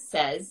Matt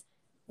says.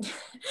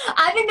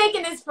 I've been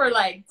making this for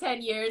like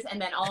 10 years,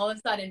 and then all of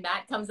a sudden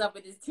Matt comes up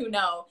with his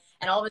tuno,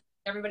 and all of a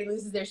sudden everybody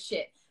loses their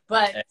shit.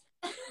 But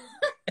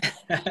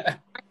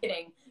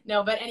marketing.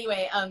 No, but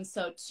anyway,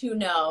 so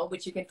tuno,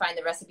 which you can find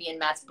the recipe in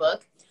Matt's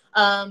book.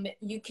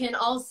 You can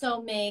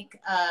also make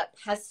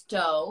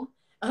pesto.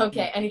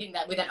 Okay, anything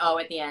that with an O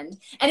at the end.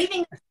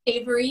 Anything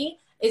savory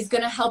is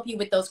going to help you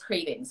with those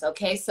cravings.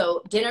 Okay,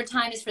 so dinner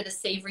time is for the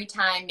savory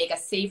time. Make a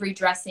savory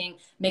dressing.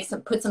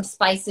 Put some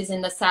spices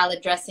in the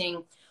salad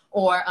dressing,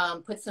 or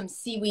put some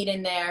seaweed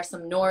in there,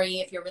 some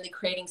nori if you're really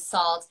craving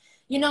salt.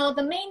 You know,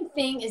 the main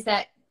thing is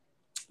that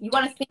you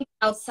want to think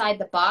outside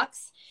the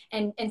box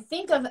and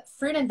think of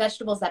fruit and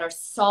vegetables that are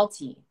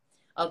salty.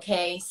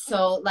 Okay,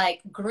 so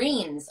like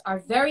greens are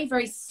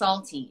very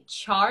salty.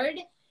 Chard,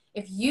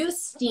 if you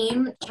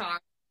steam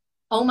chard,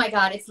 oh my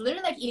God, it's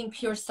literally like eating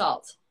pure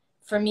salt.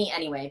 For me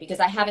anyway, because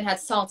I haven't had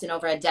salt in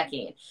over a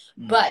decade.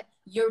 But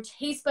your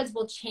taste buds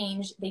will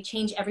change. They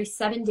change every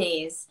 7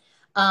 days.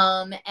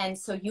 And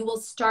so you will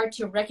start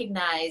to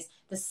recognize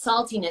the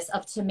saltiness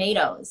of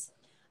tomatoes,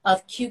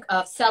 of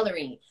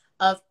celery,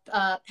 of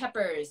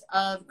peppers,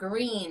 of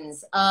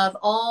greens, of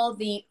all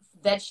the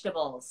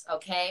vegetables,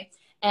 okay?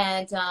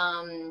 And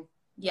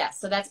yeah,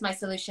 so that's my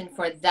solution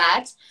for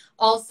that.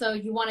 Also,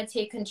 you want to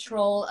take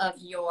control of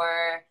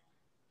your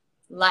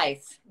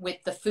life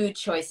with the food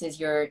choices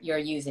you're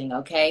using,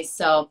 okay?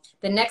 So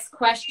the next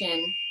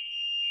question.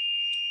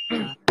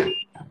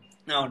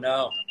 Oh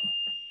no.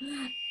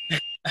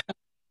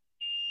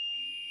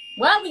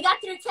 Well, we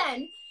got through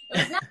 10. It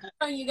was not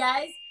fun, you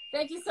guys.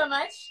 Thank you so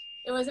much.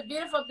 It was a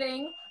beautiful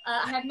thing.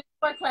 I have no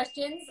more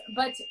questions,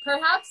 but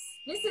perhaps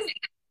this is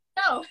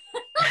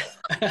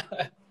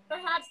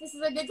perhaps this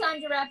is a good time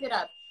to wrap it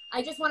up.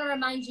 I just want to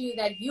remind you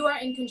that you are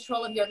in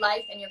control of your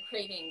life and your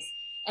cravings,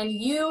 and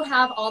you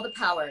have all the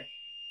power.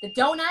 The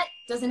donut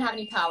doesn't have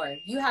any power.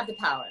 You have the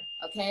power,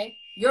 okay?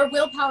 Your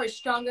willpower is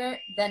stronger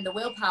than the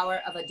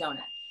willpower of a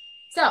donut.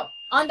 So,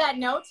 on that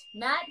note,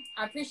 Matt,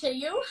 I appreciate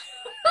you.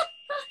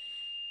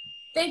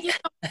 Thank you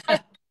so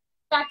much.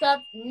 Back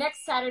up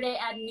next Saturday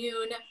at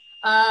noon.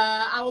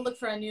 I will look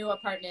for a new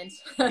apartment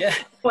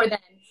for then.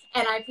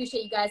 And I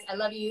appreciate you guys. I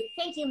love you.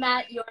 Thank you,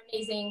 Matt. You're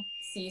amazing.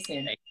 See you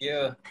soon. Thank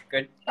you.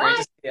 Great Bye.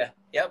 to see you.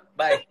 Yep.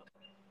 Bye.